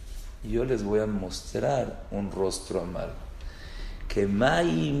 yo les voy a mostrar un rostro amargo. Que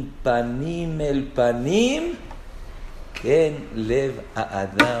ma'im panim el panim, ken lev a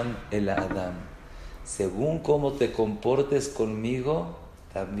Adam el Adam. Según cómo te comportes conmigo,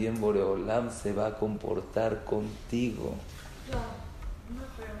 también Boreolam se va a comportar contigo. Una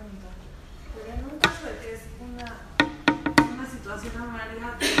pregunta. Pero en un caso de que es una situación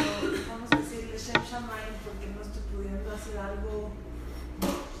amarga, pero vamos a decirle Shem Shamayim porque no estoy pudiendo hacer algo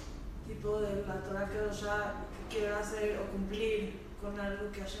tipo de la Torah Kedoshá que quiero hacer o cumplir con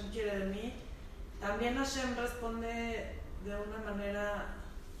algo que Hashem quiere de mí, también Hashem responde de una manera,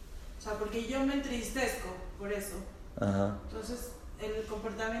 o sea, porque yo me entristezco por eso. Ajá. Entonces, el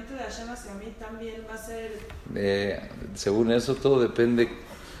comportamiento de Hashem hacia mí también va a ser... Según eso, todo depende.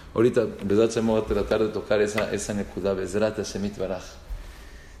 Ahorita, verdad, se me va a tratar de tocar esa nekuda, Bezrat Hashem Itbaraj.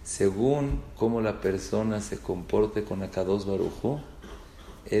 Según cómo la persona se comporte con Akadosh Baruj Hu,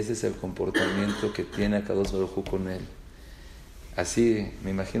 ese es el comportamiento que tiene Akadosh Baruj Hu con él. Así, me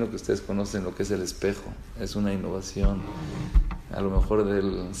imagino que ustedes conocen lo que es el espejo. Es una innovación, a lo mejor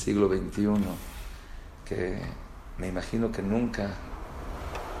del siglo XXI, que me imagino que nunca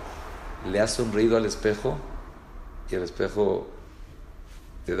le has sonreído al espejo y el espejo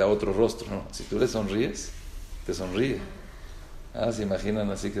te da otro rostro, ¿no? Si tú le sonríes, te sonríe. Se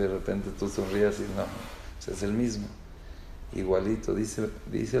imaginan así que de repente tú sonrías y no, o sea, es el mismo. Igualito, dice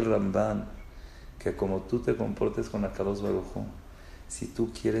el Ramban, que como tú te comportes con Akadosh Baruj Hu, si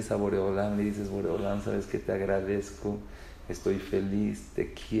tú quieres a Boreolam, le dices, Boreolam, sabes que te agradezco, estoy feliz,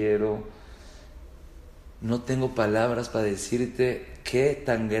 te quiero, no tengo palabras para decirte qué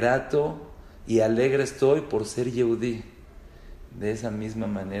tan grato y alegre estoy por ser Yehudí. De esa misma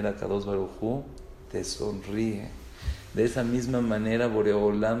manera Akadosh Baruj Hu te sonríe. De esa misma manera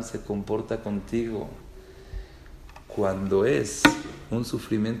Boreolam se comporta contigo. cuando es un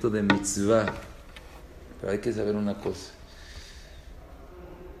sufrimiento de mitzvah, pero hay que saber una cosa,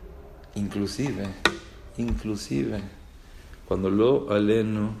 inclusive, cuando lo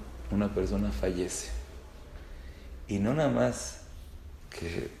aleno, una persona fallece, y no nada más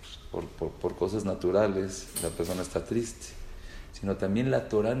que por cosas naturales la persona está triste, sino también la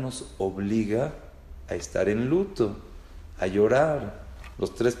Torah nos obliga a estar en luto, a llorar.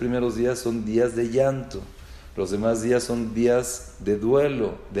 Los 3 primeros días son días de llanto, los demás días son días de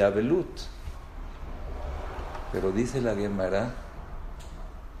duelo, de abelut. Pero dice la Gemara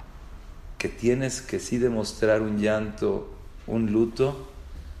que tienes que sí demostrar un llanto, un luto,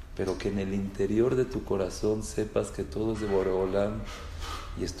 pero que en el interior de tu corazón sepas que todo es de Boreolam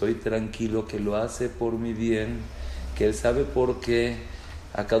y estoy tranquilo que lo hace por mi bien, que Él sabe por qué.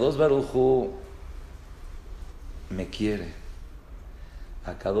 Akadosh Baruj Hu me quiere.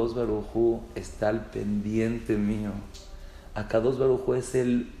 Akadosh Baruj Hu está al pendiente mío. Akadosh Baruj Hu es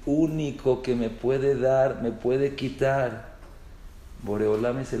el único que me puede dar, me puede quitar.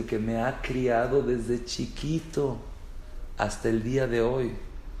 Boreolam es el que me ha criado desde chiquito hasta el día de hoy.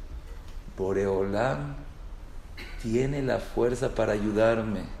 Boreolam tiene la fuerza para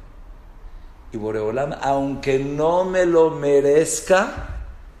ayudarme. Y Boreolam, aunque no me lo merezca,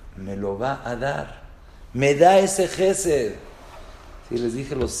 me lo va a dar. Me da ese gesed. Si les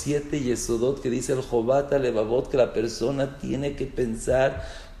dije los 7 yesodot que dice el Jobat Alevavot, que la persona tiene que pensar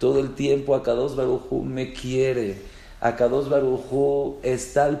todo el tiempo, Akadosh Baruj Hu me quiere, Akadosh Baruj Hu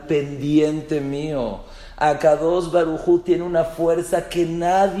está al pendiente mío, Akadosh Baruj Hu tiene una fuerza que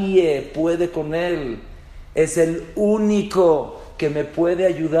nadie puede con él, es el único que me puede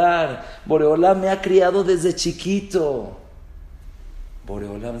ayudar. Boreolam me ha criado desde chiquito.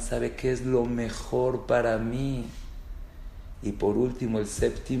 Boreolam sabe qué es lo mejor para mí. Y por último, el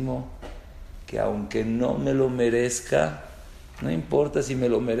 7º, que aunque no me lo merezca, no importa si me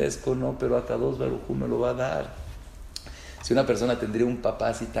lo merezco o no, pero Akadosh Baruj Hu me lo va a dar. Si una persona tendría un papá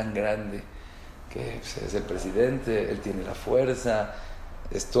así tan grande, que es el presidente, él tiene la fuerza,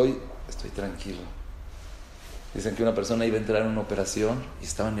 estoy tranquilo. Dicen que una persona iba a entrar en una operación y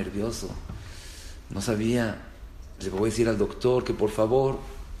estaba nervioso, no sabía, le voy a decir al doctor que por favor,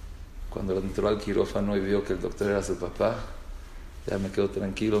 cuando entró al quirófano y vio que el doctor era su papá, ya me quedo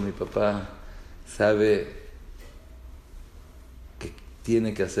tranquilo, mi papá sabe que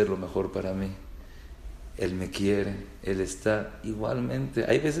tiene que hacer lo mejor para mí. Él me quiere, Él está igualmente.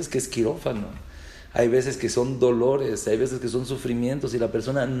 Hay veces que es quirófano, hay veces que son dolores, hay veces que son sufrimientos y la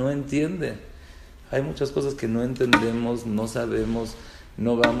persona no entiende. Hay muchas cosas que no entendemos, no sabemos,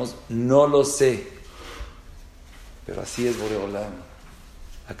 no vamos, no lo sé. Pero así es Boreolam.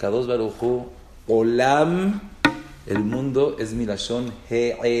 Akadosh Baruj Hu, Olam, el mundo es Milashon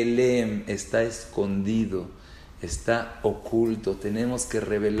He'elem, está escondido, está oculto, tenemos que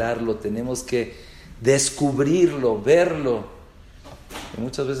revelarlo, tenemos que descubrirlo, verlo. Y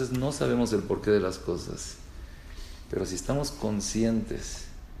muchas veces no sabemos el porqué de las cosas, pero si estamos conscientes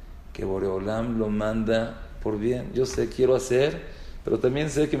que Boreolam lo manda por bien, yo sé, quiero hacer, pero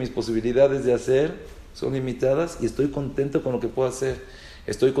también sé que mis posibilidades de hacer son limitadas y estoy contento con lo que puedo hacer,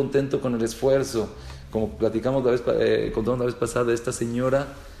 estoy contento con el esfuerzo. Como platicamos contamos la vez pasada, esta señora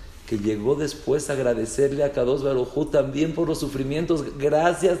que llegó después a agradecerle a Akadosh Baruj Hu también por los sufrimientos.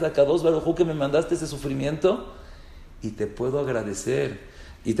 Gracias a Akadosh Baruj Hu que me mandaste ese sufrimiento y te puedo agradecer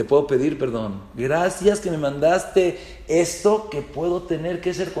y te puedo pedir perdón. Gracias que me mandaste esto que puedo tener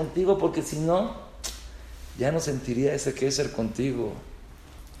que ser contigo, porque si no, ya no sentiría ese que es ser contigo.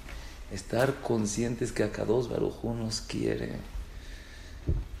 Estar conscientes que Akadosh Baruj Hu nos quiere.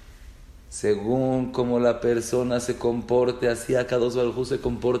 Según como la persona se comporte, así Akadosh Baruj Hu se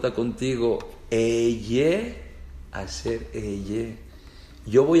comporta contigo. Eye, asher eye.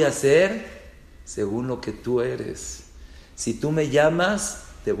 Yo voy a hacer según lo que tú eres. Si tú me llamas,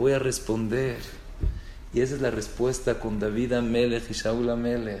 te voy a responder. Y esa es la respuesta con David Amelech y Shaul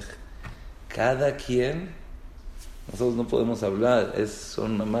Amelech. Cada quien, nosotros no podemos hablar,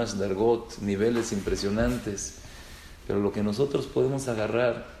 son mamash dargot, niveles impresionantes. Pero lo que nosotros podemos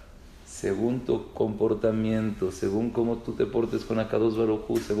agarrar, según tu comportamiento, según cómo tú te portes con Akadosh Baruj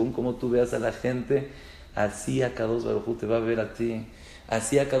Hu, según cómo tú veas a la gente, así Akadosh Baruj Hu te va a ver a ti,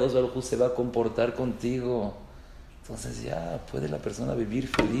 así Akadosh Baruj Hu se va a comportar contigo. Entonces ya puede la persona vivir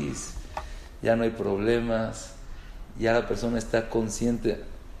feliz, ya no hay problemas, ya la persona está consciente.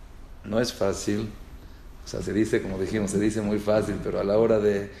 No es fácil, o sea, se dice, como dijimos, se dice muy fácil, pero a la hora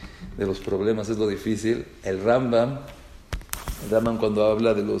de los problemas es lo difícil. El Rambam cuando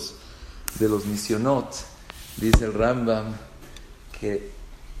habla de los misionot, dice el Rambam que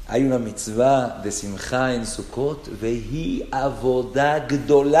Hay una mitzvah de simcha en Sukkot, vehi avodah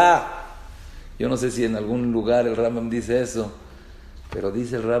gdolah. Yo no sé si en algún lugar el Rambam dice eso, pero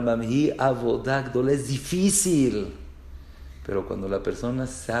dice el Rambam, hi avodah gdolah, es difícil. Pero cuando la persona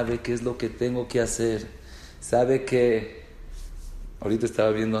sabe qué es lo que tengo que hacer, sabe que... Ahorita estaba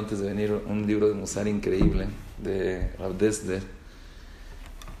viendo antes de venir un libro de Musar increíble, de Rav Dessler,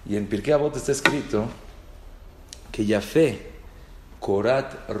 y en Pirkei Avot está escrito que Yafé,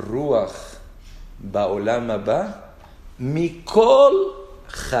 Korat Ruach Baolam Haba, Mikol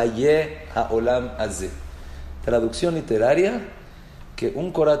Chaye Haolam Hazeh. Traducción literaria, que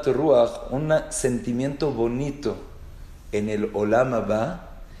un Korat Ruach, un sentimiento bonito en el Olam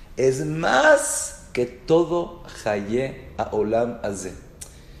Haba, es más que todo Chaye Haolam Hazeh.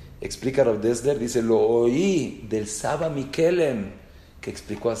 Explica Rav Dessler, dice, lo oí del Saba Mikelem, que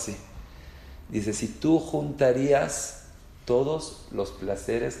explicó así. Dice, si tú juntarías todos los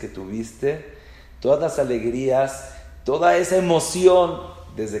placeres que tuviste, todas las alegrías, toda esa emoción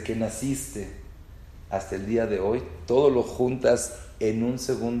desde que naciste hasta el día de hoy, todo lo juntas en un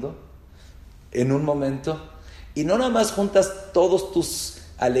segundo, en un momento, y no nada más juntas todos tus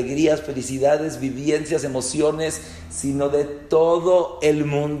alegrías, felicidades, vivencias, emociones, sino de todo el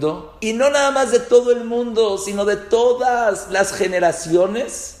mundo, y no nada más de todo el mundo, sino de todas las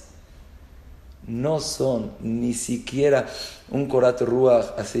generaciones, no son ni siquiera un korat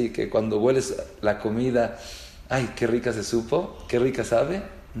ruach, así que cuando hueles la comida, ay, qué rica se supo, qué rica sabe,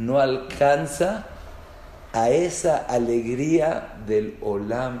 no alcanza a esa alegría del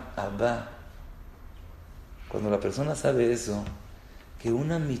Olam Haba. Cuando la persona sabe eso, que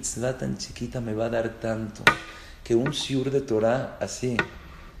una mitzvah tan chiquita me va a dar tanto, que un shiur de Torah así,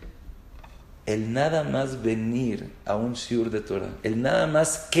 el nada más venir a un shiur de Torah, el nada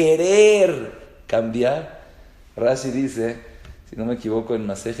más querer cambiar. Rashi dice, si no me equivoco, en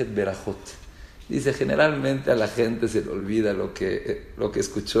Masejet Berajot, dice, generalmente a la gente se le olvida lo que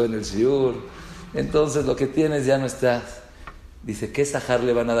escuchó en el shiur, entonces lo que tienes ya no está. Dice, ¿qué sahar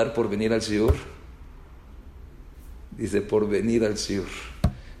le van a dar por venir al shiur? Dice, por venir al shiur,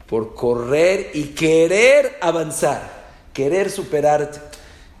 por correr y querer avanzar, querer superarte.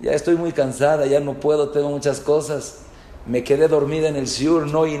 Ya estoy muy cansada, ya no puedo, tengo muchas cosas, me quedé dormida en el shiur,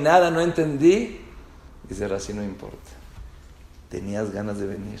 no oí nada, no entendí. Dice, así no importa, tenías ganas de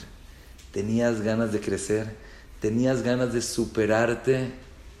venir, tenías ganas de crecer, tenías ganas de superarte,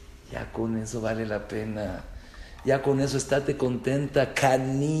 ya con eso vale la pena, ya con eso estate contenta,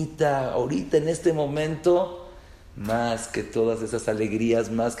 canita, ahorita en este momento. Más que todas esas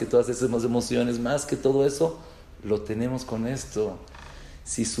alegrías, más que todas esas emociones, más que todo eso, lo tenemos con esto.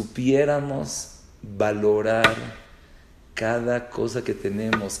 Si supiéramos valorar cada cosa que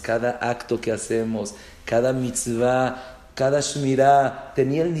tenemos, cada acto que hacemos, cada mitzvah, cada shmirá,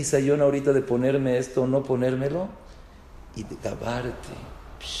 tenía el nisayón ahorita de ponerme esto o no ponérmelo, y de gabarte.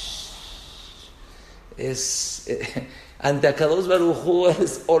 Ante Akadosh Baruj Hu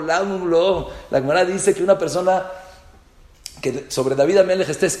es Olam Umlo. La Gemara dice que una persona, que sobre David Amelech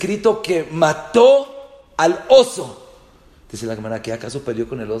está escrito que mató al oso. Dice la Gemara, ¿qué acaso peleó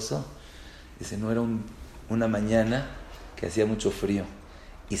con el oso? Dice, no, era una mañana que hacía mucho frío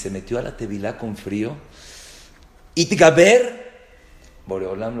y se metió a la tevilá con frío. Y Tgaber,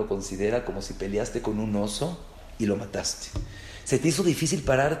 Boreolam lo considera como si peleaste con un oso y lo mataste. ¿Se te hizo difícil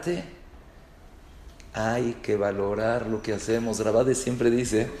pararte? Hay que valorar lo que hacemos. Rabade siempre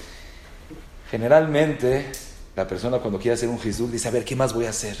dice, generalmente la persona cuando quiere hacer un jizul dice, a ver, ¿qué más voy a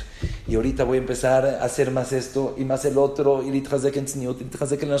hacer? Y ahorita voy a empezar a hacer más esto y más el otro, y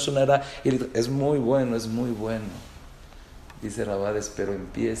es muy bueno, es muy bueno. Dice Rabades, pero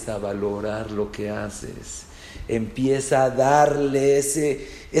empieza a valorar lo que haces, empieza a darle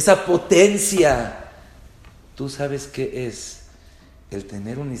esa potencia. Tú sabes qué es el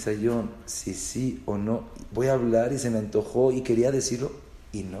tener un nisayón, si sí o no. Voy a hablar y se me antojó y quería decirlo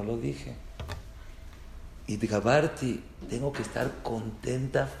y no lo dije. Y Gabarti, tengo que estar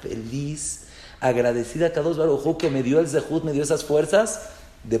contenta, feliz, agradecida a Kadosh Baruj Hu que me dio el zehut, me dio esas fuerzas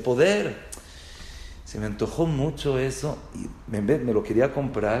de poder. Se me antojó mucho eso y me lo quería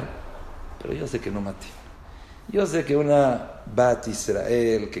comprar, pero yo sé que no maté. Yo sé que una Bat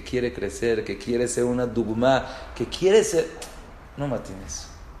Israel que quiere crecer, que quiere ser una Dugma, que quiere ser... No maté eso.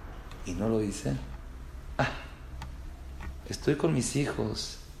 Y no lo hice. Estoy con mis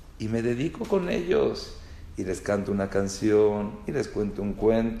hijos y me dedico con ellos. Y les canto una canción y les cuento un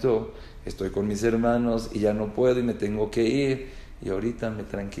cuento. Estoy con mis hermanos y ya no puedo y me tengo que ir. Y ahorita me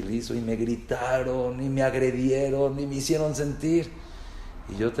tranquilizo y me gritaron y me agredieron y me hicieron sentir.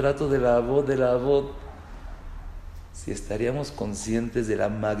 Y yo trato de la voz. si estaríamos conscientes de la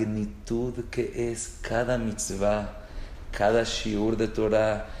magnitud que es cada mitzvah, cada shiur de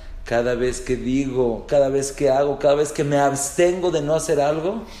Torah, cada vez que digo, cada vez que hago, cada vez que me abstengo de no hacer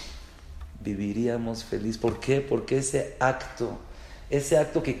algo, viviríamos feliz. ¿Por qué? Porque ese acto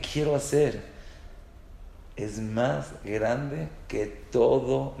que quiero hacer es más grande que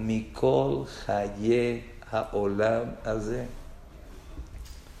todo Mikol Haye Haolam Hazeh.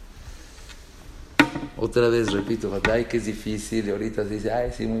 Otra vez repito, Vatay, que es difícil, y ahorita se dice,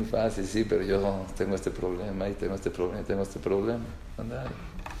 ay, sí, muy fácil, sí, pero yo tengo este problema, y tengo este problema, y tengo este problema. Anda,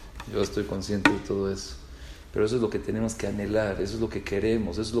 yo estoy consciente de todo eso. Pero eso es lo que tenemos que anhelar, eso es lo que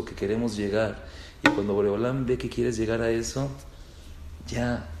queremos, eso es lo que queremos llegar. Y cuando Boreolam ve que quieres llegar a eso,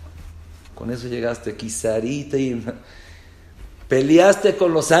 ya, con eso llegaste. Quizarita y peleaste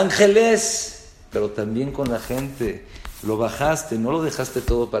con los ángeles, pero también con la gente. Lo bajaste, no lo dejaste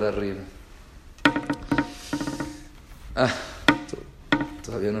todo para arriba.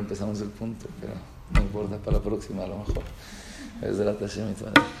 Todavía no empezamos el punto, pero no importa, para la próxima a lo mejor. Es de la Hashem y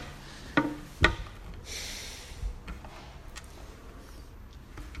todo.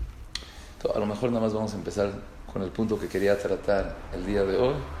 A lo mejor nada más vamos a empezar con el punto que quería tratar el día de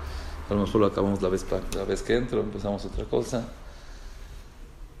hoy. A lo mejor lo acabamos la vez que entro, empezamos otra cosa.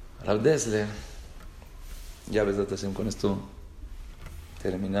 Rav Dessler, ya ves, con esto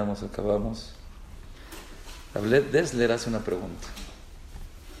terminamos, acabamos. Rav Dessler hace una pregunta.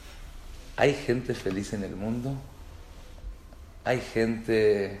 ¿Hay gente feliz en el mundo? ¿Hay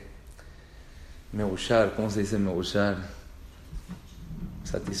gente meushar? ¿Cómo se dice meushar?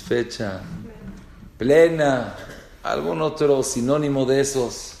 Satisfecha, plena, algún otro sinónimo de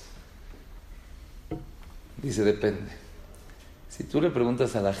esos. Dice, depende. Si tú le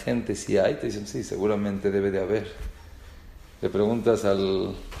preguntas a la gente si hay, te dicen, sí, seguramente debe de haber. Le preguntas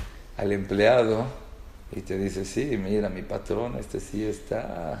al empleado y te dice, sí, mira, mi patrón, sí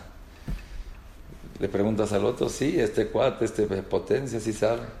está. Le preguntas al otro, sí, este cuate, potencia, sí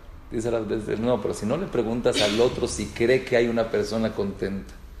sabe. Dice Rav Dessler, no, pero si no le preguntas al otro si cree que hay una persona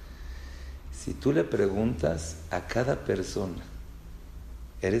contenta. Si tú le preguntas a cada persona,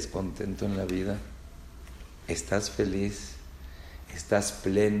 ¿eres contento en la vida? ¿Estás feliz? ¿Estás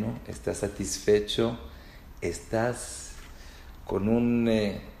pleno? ¿Estás satisfecho? ¿Estás con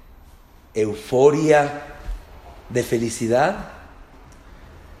una euforia de felicidad?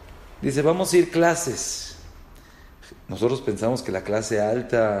 Dice, vamos a ir clases. Nosotros pensamos que la clase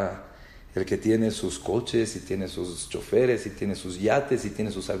alta, el que tiene sus coches y tiene sus choferes y tiene sus yates y tiene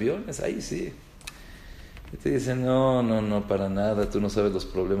sus aviones, ahí sí. Y te dicen, no, para nada, tú no sabes los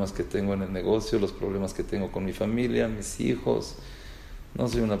problemas que tengo en el negocio, los problemas que tengo con mi familia, mis hijos, no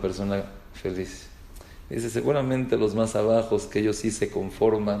soy una persona feliz. Y dice, seguramente los más abajos, que ellos sí se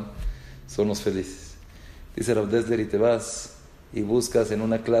conforman, son los felices. Dice Rav Dessler, y te vas y buscas en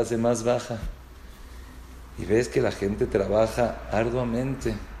una clase más baja, y ves que la gente trabaja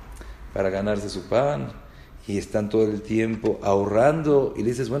arduamente para ganarse su pan y están todo el tiempo ahorrando, y le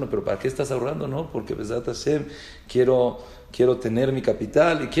dices, bueno, pero ¿para qué estás ahorrando? No, porque Besat Hashem, quiero tener mi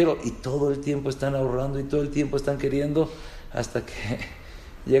capital y todo el tiempo están ahorrando y todo el tiempo están queriendo, hasta que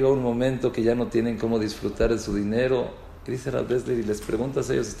llega un momento que ya no tienen cómo disfrutar de su dinero. Y dice Rav Dessler, y les preguntas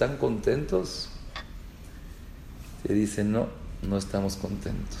a ellos, ¿están contentos? Te dicen, no estamos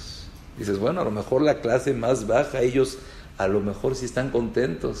contentos. Dices, bueno, a lo mejor la clase más baja, ellos a lo mejor sí están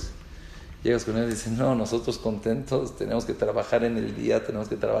contentos. Llegas con ellos y dicen, no, nosotros contentos, tenemos que trabajar en el día, tenemos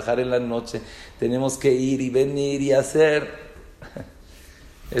que trabajar en la noche, tenemos que ir y venir y hacer.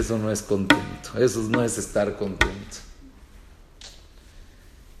 Eso no es contento, eso no es estar contento.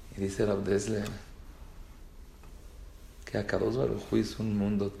 Y dice Rav Dessler que Akadosh Baruj Hu hizo un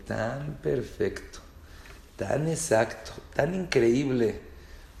mundo tan perfecto, tan exacto, tan increíble.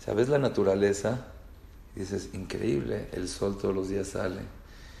 ¿Sabes la naturaleza? Y dices, increíble, el sol todos los días sale,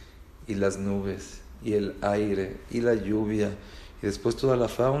 y las nubes, y el aire, y la lluvia, y después toda la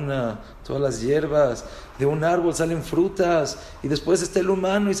fauna, todas las hierbas, de un árbol salen frutas, y después está el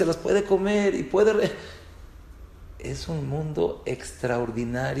humano y se las puede comer, y Es un mundo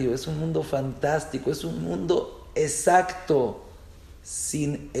extraordinario, es un mundo fantástico, es un mundo exacto,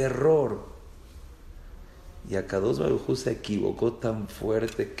 sin error. Y Akadosh Baruj Hu se equivocó tan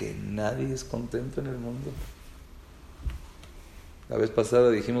fuerte que nadie es contento en el mundo. La vez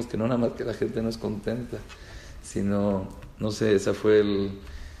pasada dijimos que no nada más que la gente no es contenta, sino, no sé, esa fue el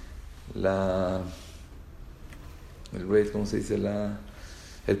rate, ¿cómo se dice?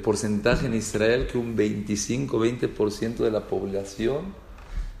 El porcentaje en Israel, que un 25-20% de la población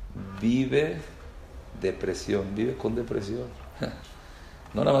vive con depresión.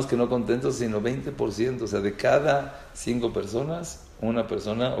 No nada más que no contentos, sino 20%. O sea, de cada 5 personas, una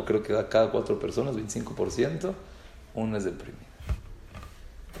persona, o creo que de cada 4 personas, 25%, una es deprimida.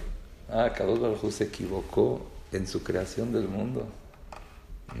 Kadosh Baruj Hu se equivocó en su creación del mundo.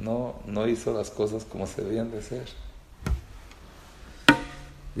 No hizo las cosas como se debían de hacer.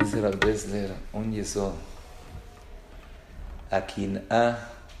 Dice Rav Dessler, un yesod, הקנאה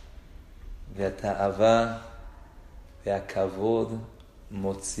והתאווה והכבוד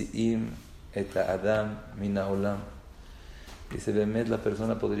מוציאים את האדם מן העולם. Dice, באמת la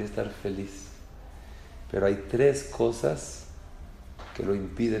persona podría estar feliz, pero hay 3 cosas que lo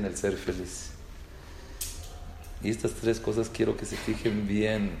impiden el ser feliz. Y estas 3 cosas quiero que se fijen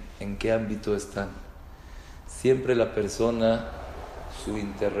bien en qué ámbito están. Siempre la persona, su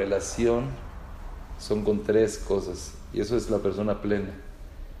interrelación son con 3 cosas, y eso es la persona plena.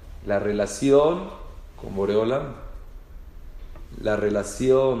 La relación con Boreolam, la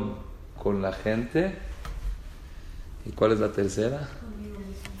relación con la gente, ¿y cuál es la tercera? Conmigo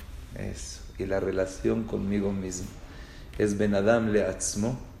mismo. Eso, y la relación conmigo mismo. Es Ben Adam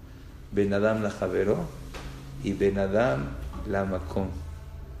le'atzmo, Ben Adam la'chavero y Ben Adam la'makom.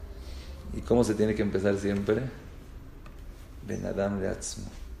 ¿Y cómo se tiene que empezar siempre? Ben Adam le'atzmo.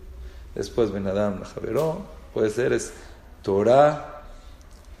 Después Ben Adam la'chavero, puede ser es Torah,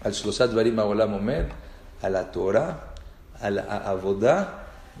 al Shloshat Dvarim ha'olam omed, a la Torah, a la Avodah,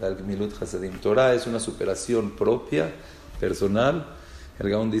 al Gmilut Hasadim. Torah es una superación propia, personal. El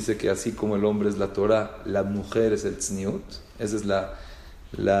Gaón dice que así como el hombre es la Torah, la mujer es el Tzniut. Esa es la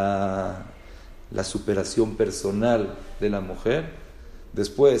superación personal de la mujer.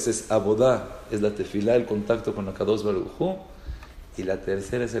 Después es Avodah, es la tefilá, el contacto con la Kadosh Baruj Hu. Y la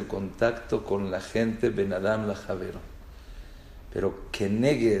tercera es el contacto con la gente, Ben Adam la'chavero. Pero que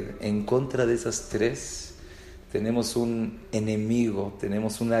neguen en contra de esas 3, tenemos un enemigo,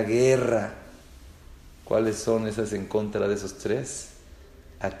 tenemos una guerra. ¿Cuáles son esas en contra de esos 3?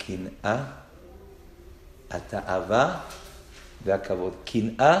 Akin'a, ata'avá, ve'akavod.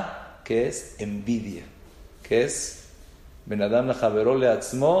 Kin'a, que es envidia, que es Ben Adam la'chavero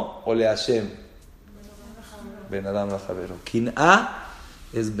le'atzmo o le'Hashem. Ben Adam la'chavero. Kin'a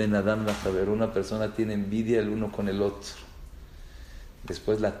es Ben Adam la'chavero. Una persona tiene envidia el uno con el otro.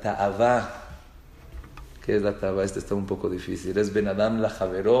 Después la ta'avá. ¿Qué es la ta'avá? Este está un poco difícil. Es Ben Adam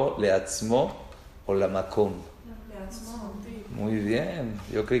la'chavero le'atzmo o la'makom. Muy bien.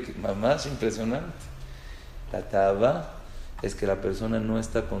 Yo creo que más impresionante. La ta'avá es que la persona no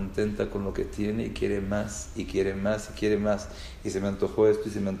está contenta con lo que tiene y quiere más, y quiere más, y quiere más. Y se me antojó esto,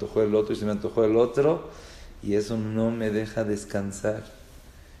 y se me antojó el otro, y se me antojó el otro. Y eso no me deja descansar.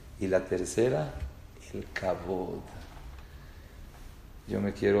 Y la tercera, el kabod. Yo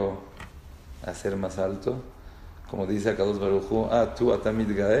me quiero hacer más alto. Como dice Akadosh Baruj Hu, tú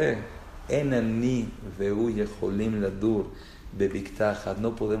atamid gae, enani veu yecholim ladur bebiktaja.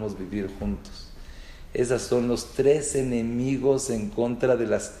 No podemos vivir juntos. Esos son los 3 enemigos en contra de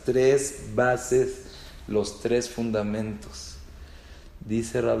las 3 bases, los 3 fundamentos.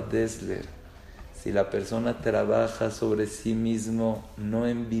 Dice Rav Dessler, si la persona trabaja sobre sí mismo, no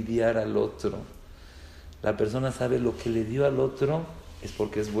envidiar al otro. La persona sabe lo que le dio al otro es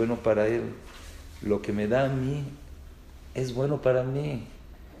porque es bueno para él. Lo que me da a mí es bueno para mí.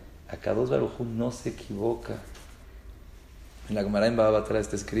 Akadosh Baruj Hu no se equivoca. En la Gemara en Baba Batra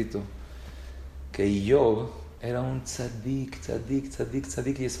está escrito que Job era un tzadik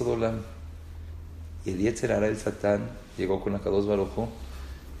yesod olam. Y el Yetzer Hara, el Satán, llegó con Akadosh Baruj Hu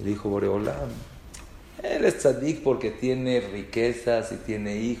y le dijo, Boreolam, él es tzadik porque tiene riquezas y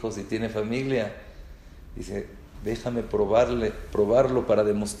tiene hijos y tiene familia. Dice, déjame probarlo para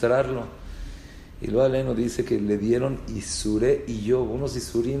demostrarlo. Y luego Aleno dice que le dieron Isuré y Job, unos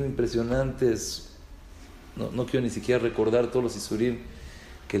Isurim impresionantes. No quiero ni siquiera recordar todos los Isurim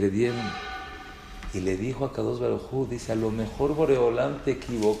que le dieron. Y le dijo a Kadosh Baruj Hu, dice, a lo mejor Boreolam te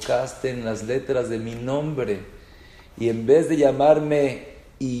equivocaste en las letras de mi nombre. Y en vez de llamarme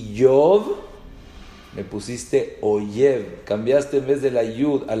Iyov, me pusiste Oyev. Cambiaste en vez de la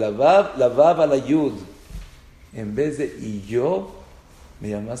Yud a la Vav a la Yud. En vez de Iyov,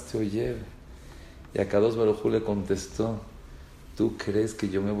 me llamaste Oyev. Y a Kadosh Baruj Hu le contestó, ¿tú crees que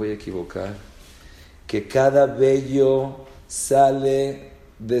yo me voy a equivocar? Que cada vello sale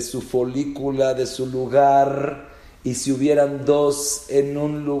de su folícula, de su lugar, y si hubieran 2 en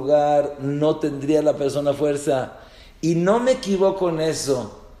un lugar, no tendría la persona fuerza. Y no me equivoco en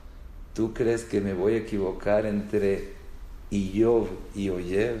eso. ¿Tú crees que me voy a equivocar entre Iyov y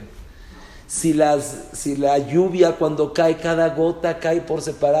Oyev? si la lluvia cuando cae, cada gota cae por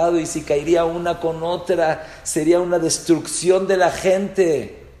separado, y si caería una con otra, sería una destrucción de la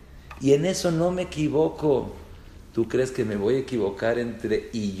gente. Y en eso no me equivoco. ¿Tú crees que me voy a equivocar entre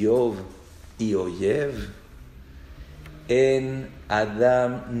Iyov y Oyev? En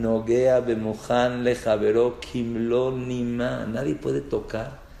Adam Nogea Bemohan Lejavero Kimlo Nima. Nadie puede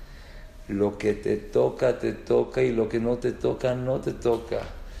tocar. Lo que te toca, y lo que no te toca, no te toca.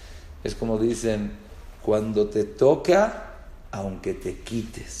 Es como dicen, cuando te toca, aunque te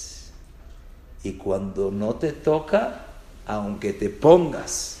quites. Y cuando no te toca, aunque te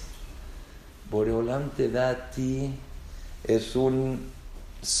pongas. Boreolam te da a ti, es un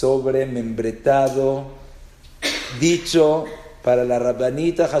sobremembretado dicho para la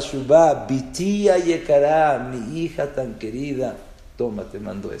Rabbanita Hashubá, Bitía Yekará, mi hija tan querida, toma, te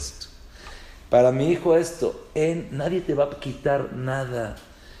mando esto. Para mi hijo esto, nadie te va a quitar nada.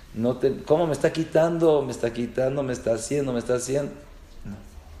 ¿Cómo me está quitando? Me está haciendo. No.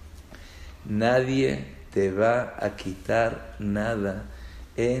 Nadie te va a quitar nada.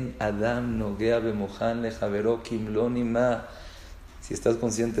 En Adam Nogea Bemohan Lejavero Kimlonima. Si estás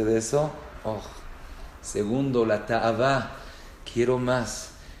consciente de eso, segundo, la ta'avá, quiero más.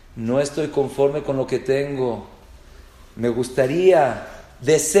 No estoy conforme con lo que tengo. Me gustaría,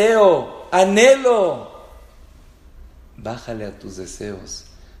 deseo, anhelo. Bájale a tus deseos,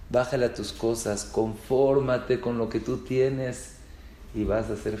 bájale a tus cosas, confórmate con lo que tú tienes y vas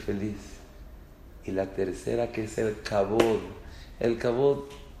a ser feliz. Y la tercera, que es el kabod. El kabod,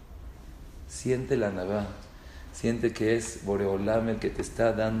 siente la navá, siente que es Boreolam el que te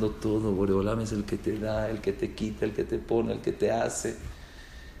está dando todo. Boreolam es el que te da, el que te quita, el que te pone, el que te hace.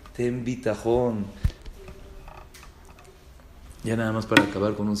 Ten bitajón. Ya nada más para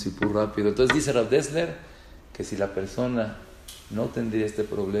acabar con un sipur rápido. Entonces dice Rav Dessler que si la persona no tendría este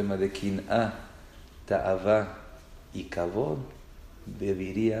problema de kin'a, ta'avá y kabod,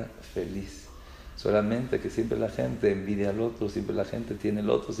 viviría feliz. Solamente que siempre la gente envidia al otro, siempre la gente tiene el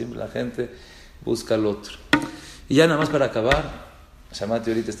otro, siempre la gente busca al otro. Y ya nada más para acabar,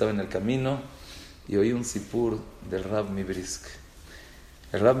 Shamati ahorita estaba en el camino y oí un sipur del Rab Mibrisk.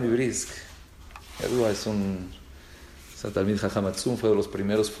 El Rab Mibrisk, es un Talmid Jajam Atzum, fue de los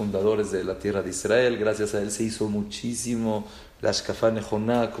primeros fundadores de la tierra de Israel. Gracias a él se hizo muchísimo la Ashkafá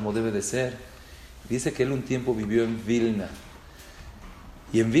Nejoná, como debe de ser. Dice que él un tiempo vivió en Vilna.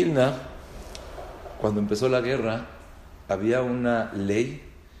 Y en Vilna, cuando empezó la guerra, había una ley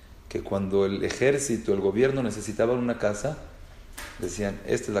que cuando el ejército, el gobierno necesitaban una casa, decían,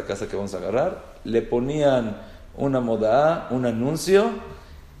 esta es la casa que vamos a agarrar, le ponían una modá, un anuncio,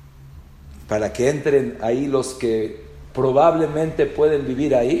 para que entren ahí los que probablemente pueden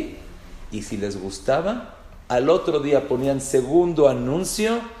vivir ahí, y si les gustaba, al otro día ponían segundo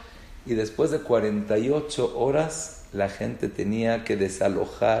anuncio, y después de 48 horas la gente tenía que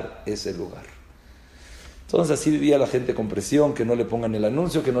desalojar ese lugar. Entonces así vivía la gente con presión, que no le pongan el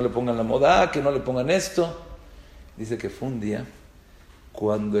anuncio, que no le pongan la modá, que no le pongan esto. Dice que fue un día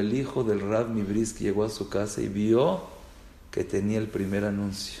cuando el hijo del Rab Mibrisk llegó a su casa y vio que tenía el primer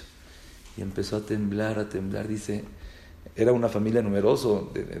anuncio. Y empezó a temblar. Dice, era una familia numerosa,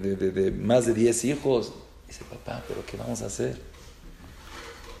 de más de 10 hijos. Dice, papá, ¿pero qué vamos a hacer?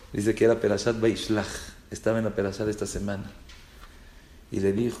 Dice que era Perashat Baishlach, estaba en la Perashat esta semana. Y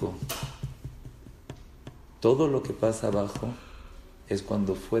le dijo, todo lo que pasa abajo es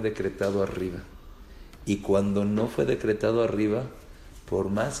cuando fue decretado arriba. Y cuando no fue decretado arriba, por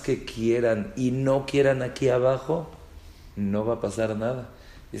más que quieran y no quieran aquí abajo, no va a pasar nada.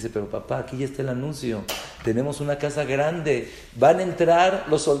 Dice, pero papá, aquí ya está el anuncio. Tenemos una casa grande. Van a entrar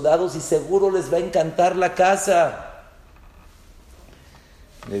los soldados y seguro les va a encantar la casa.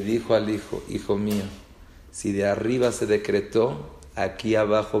 Le dijo al hijo, hijo mío, si de arriba se decretó, aquí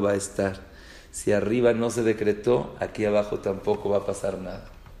abajo va a estar. Si arriba no se decretó, aquí abajo tampoco va a pasar nada.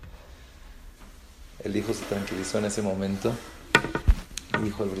 El hijo se tranquilizó en ese momento.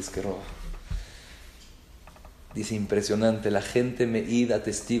 Dijo el brisquero, dice, impresionante, la gente meída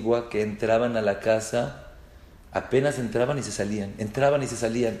atestigua que entraban a la casa, apenas entraban y se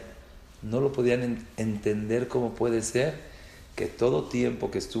salían. No lo podían entender cómo puede ser que todo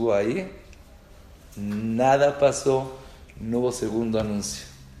tiempo que estuvo ahí, nada pasó, no hubo segundo anuncio.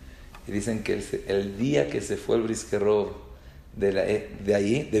 Y dicen que el día que se fue el brisquero de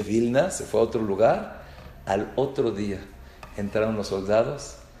ahí, de Vilna, se fue a otro lugar, al otro día entraron los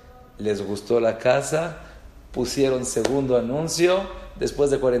soldados, les gustó la casa, pusieron segundo anuncio,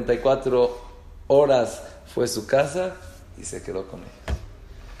 después de 44 horas fue su casa y se quedó con ellos.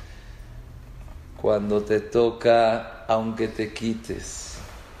 Cuando te toca, aunque te quites,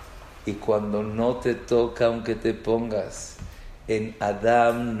 Y cuando no te toca, aunque te pongas en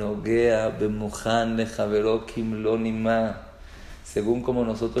Adam Nogea Bemuhan Lejavero Kim Lo Nima, según como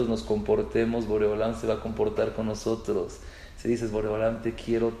nosotros nos comportemos, Boreolam se va a comportar con nosotros. Si dices, Boreolam, te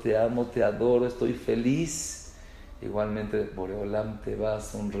quiero, te amo, te adoro, estoy feliz, igualmente Boreolam te va a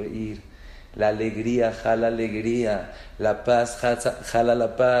sonreír. La alegría jala alegría, la paz jala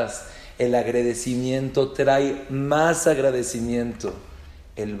la paz, el agradecimiento trae más agradecimiento.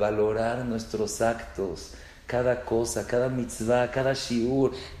 El valorar nuestros actos, cada cosa, cada mitzvah, cada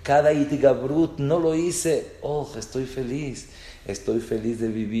shiur, cada itgabrut, no lo hice, estoy feliz de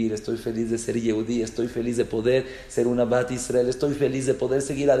vivir, estoy feliz de ser yehudí, estoy feliz de poder ser una bat Israel, estoy feliz de poder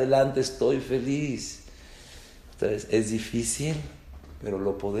seguir adelante, estoy feliz. Entonces, es difícil, pero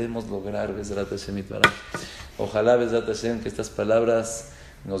lo podemos lograr, Bezrat Hashem Yitbaraj. Ojalá, Bezrat Hashem, que estas palabras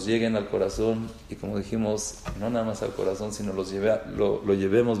nos lleguen al corazón y, como dijimos, no nada más al corazón, sino lo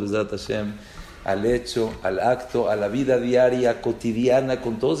llevemos, Bezrat Hashem, al hecho, al acto, a la vida diaria, cotidiana,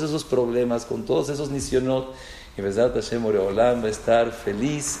 con todos esos problemas, con todos esos nisionot. Y Bezrat Hashem Boreolam va a estar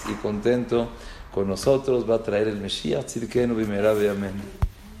feliz y contento con nosotros, va a traer el Mesías, Tzidkenu b'meira v'amen.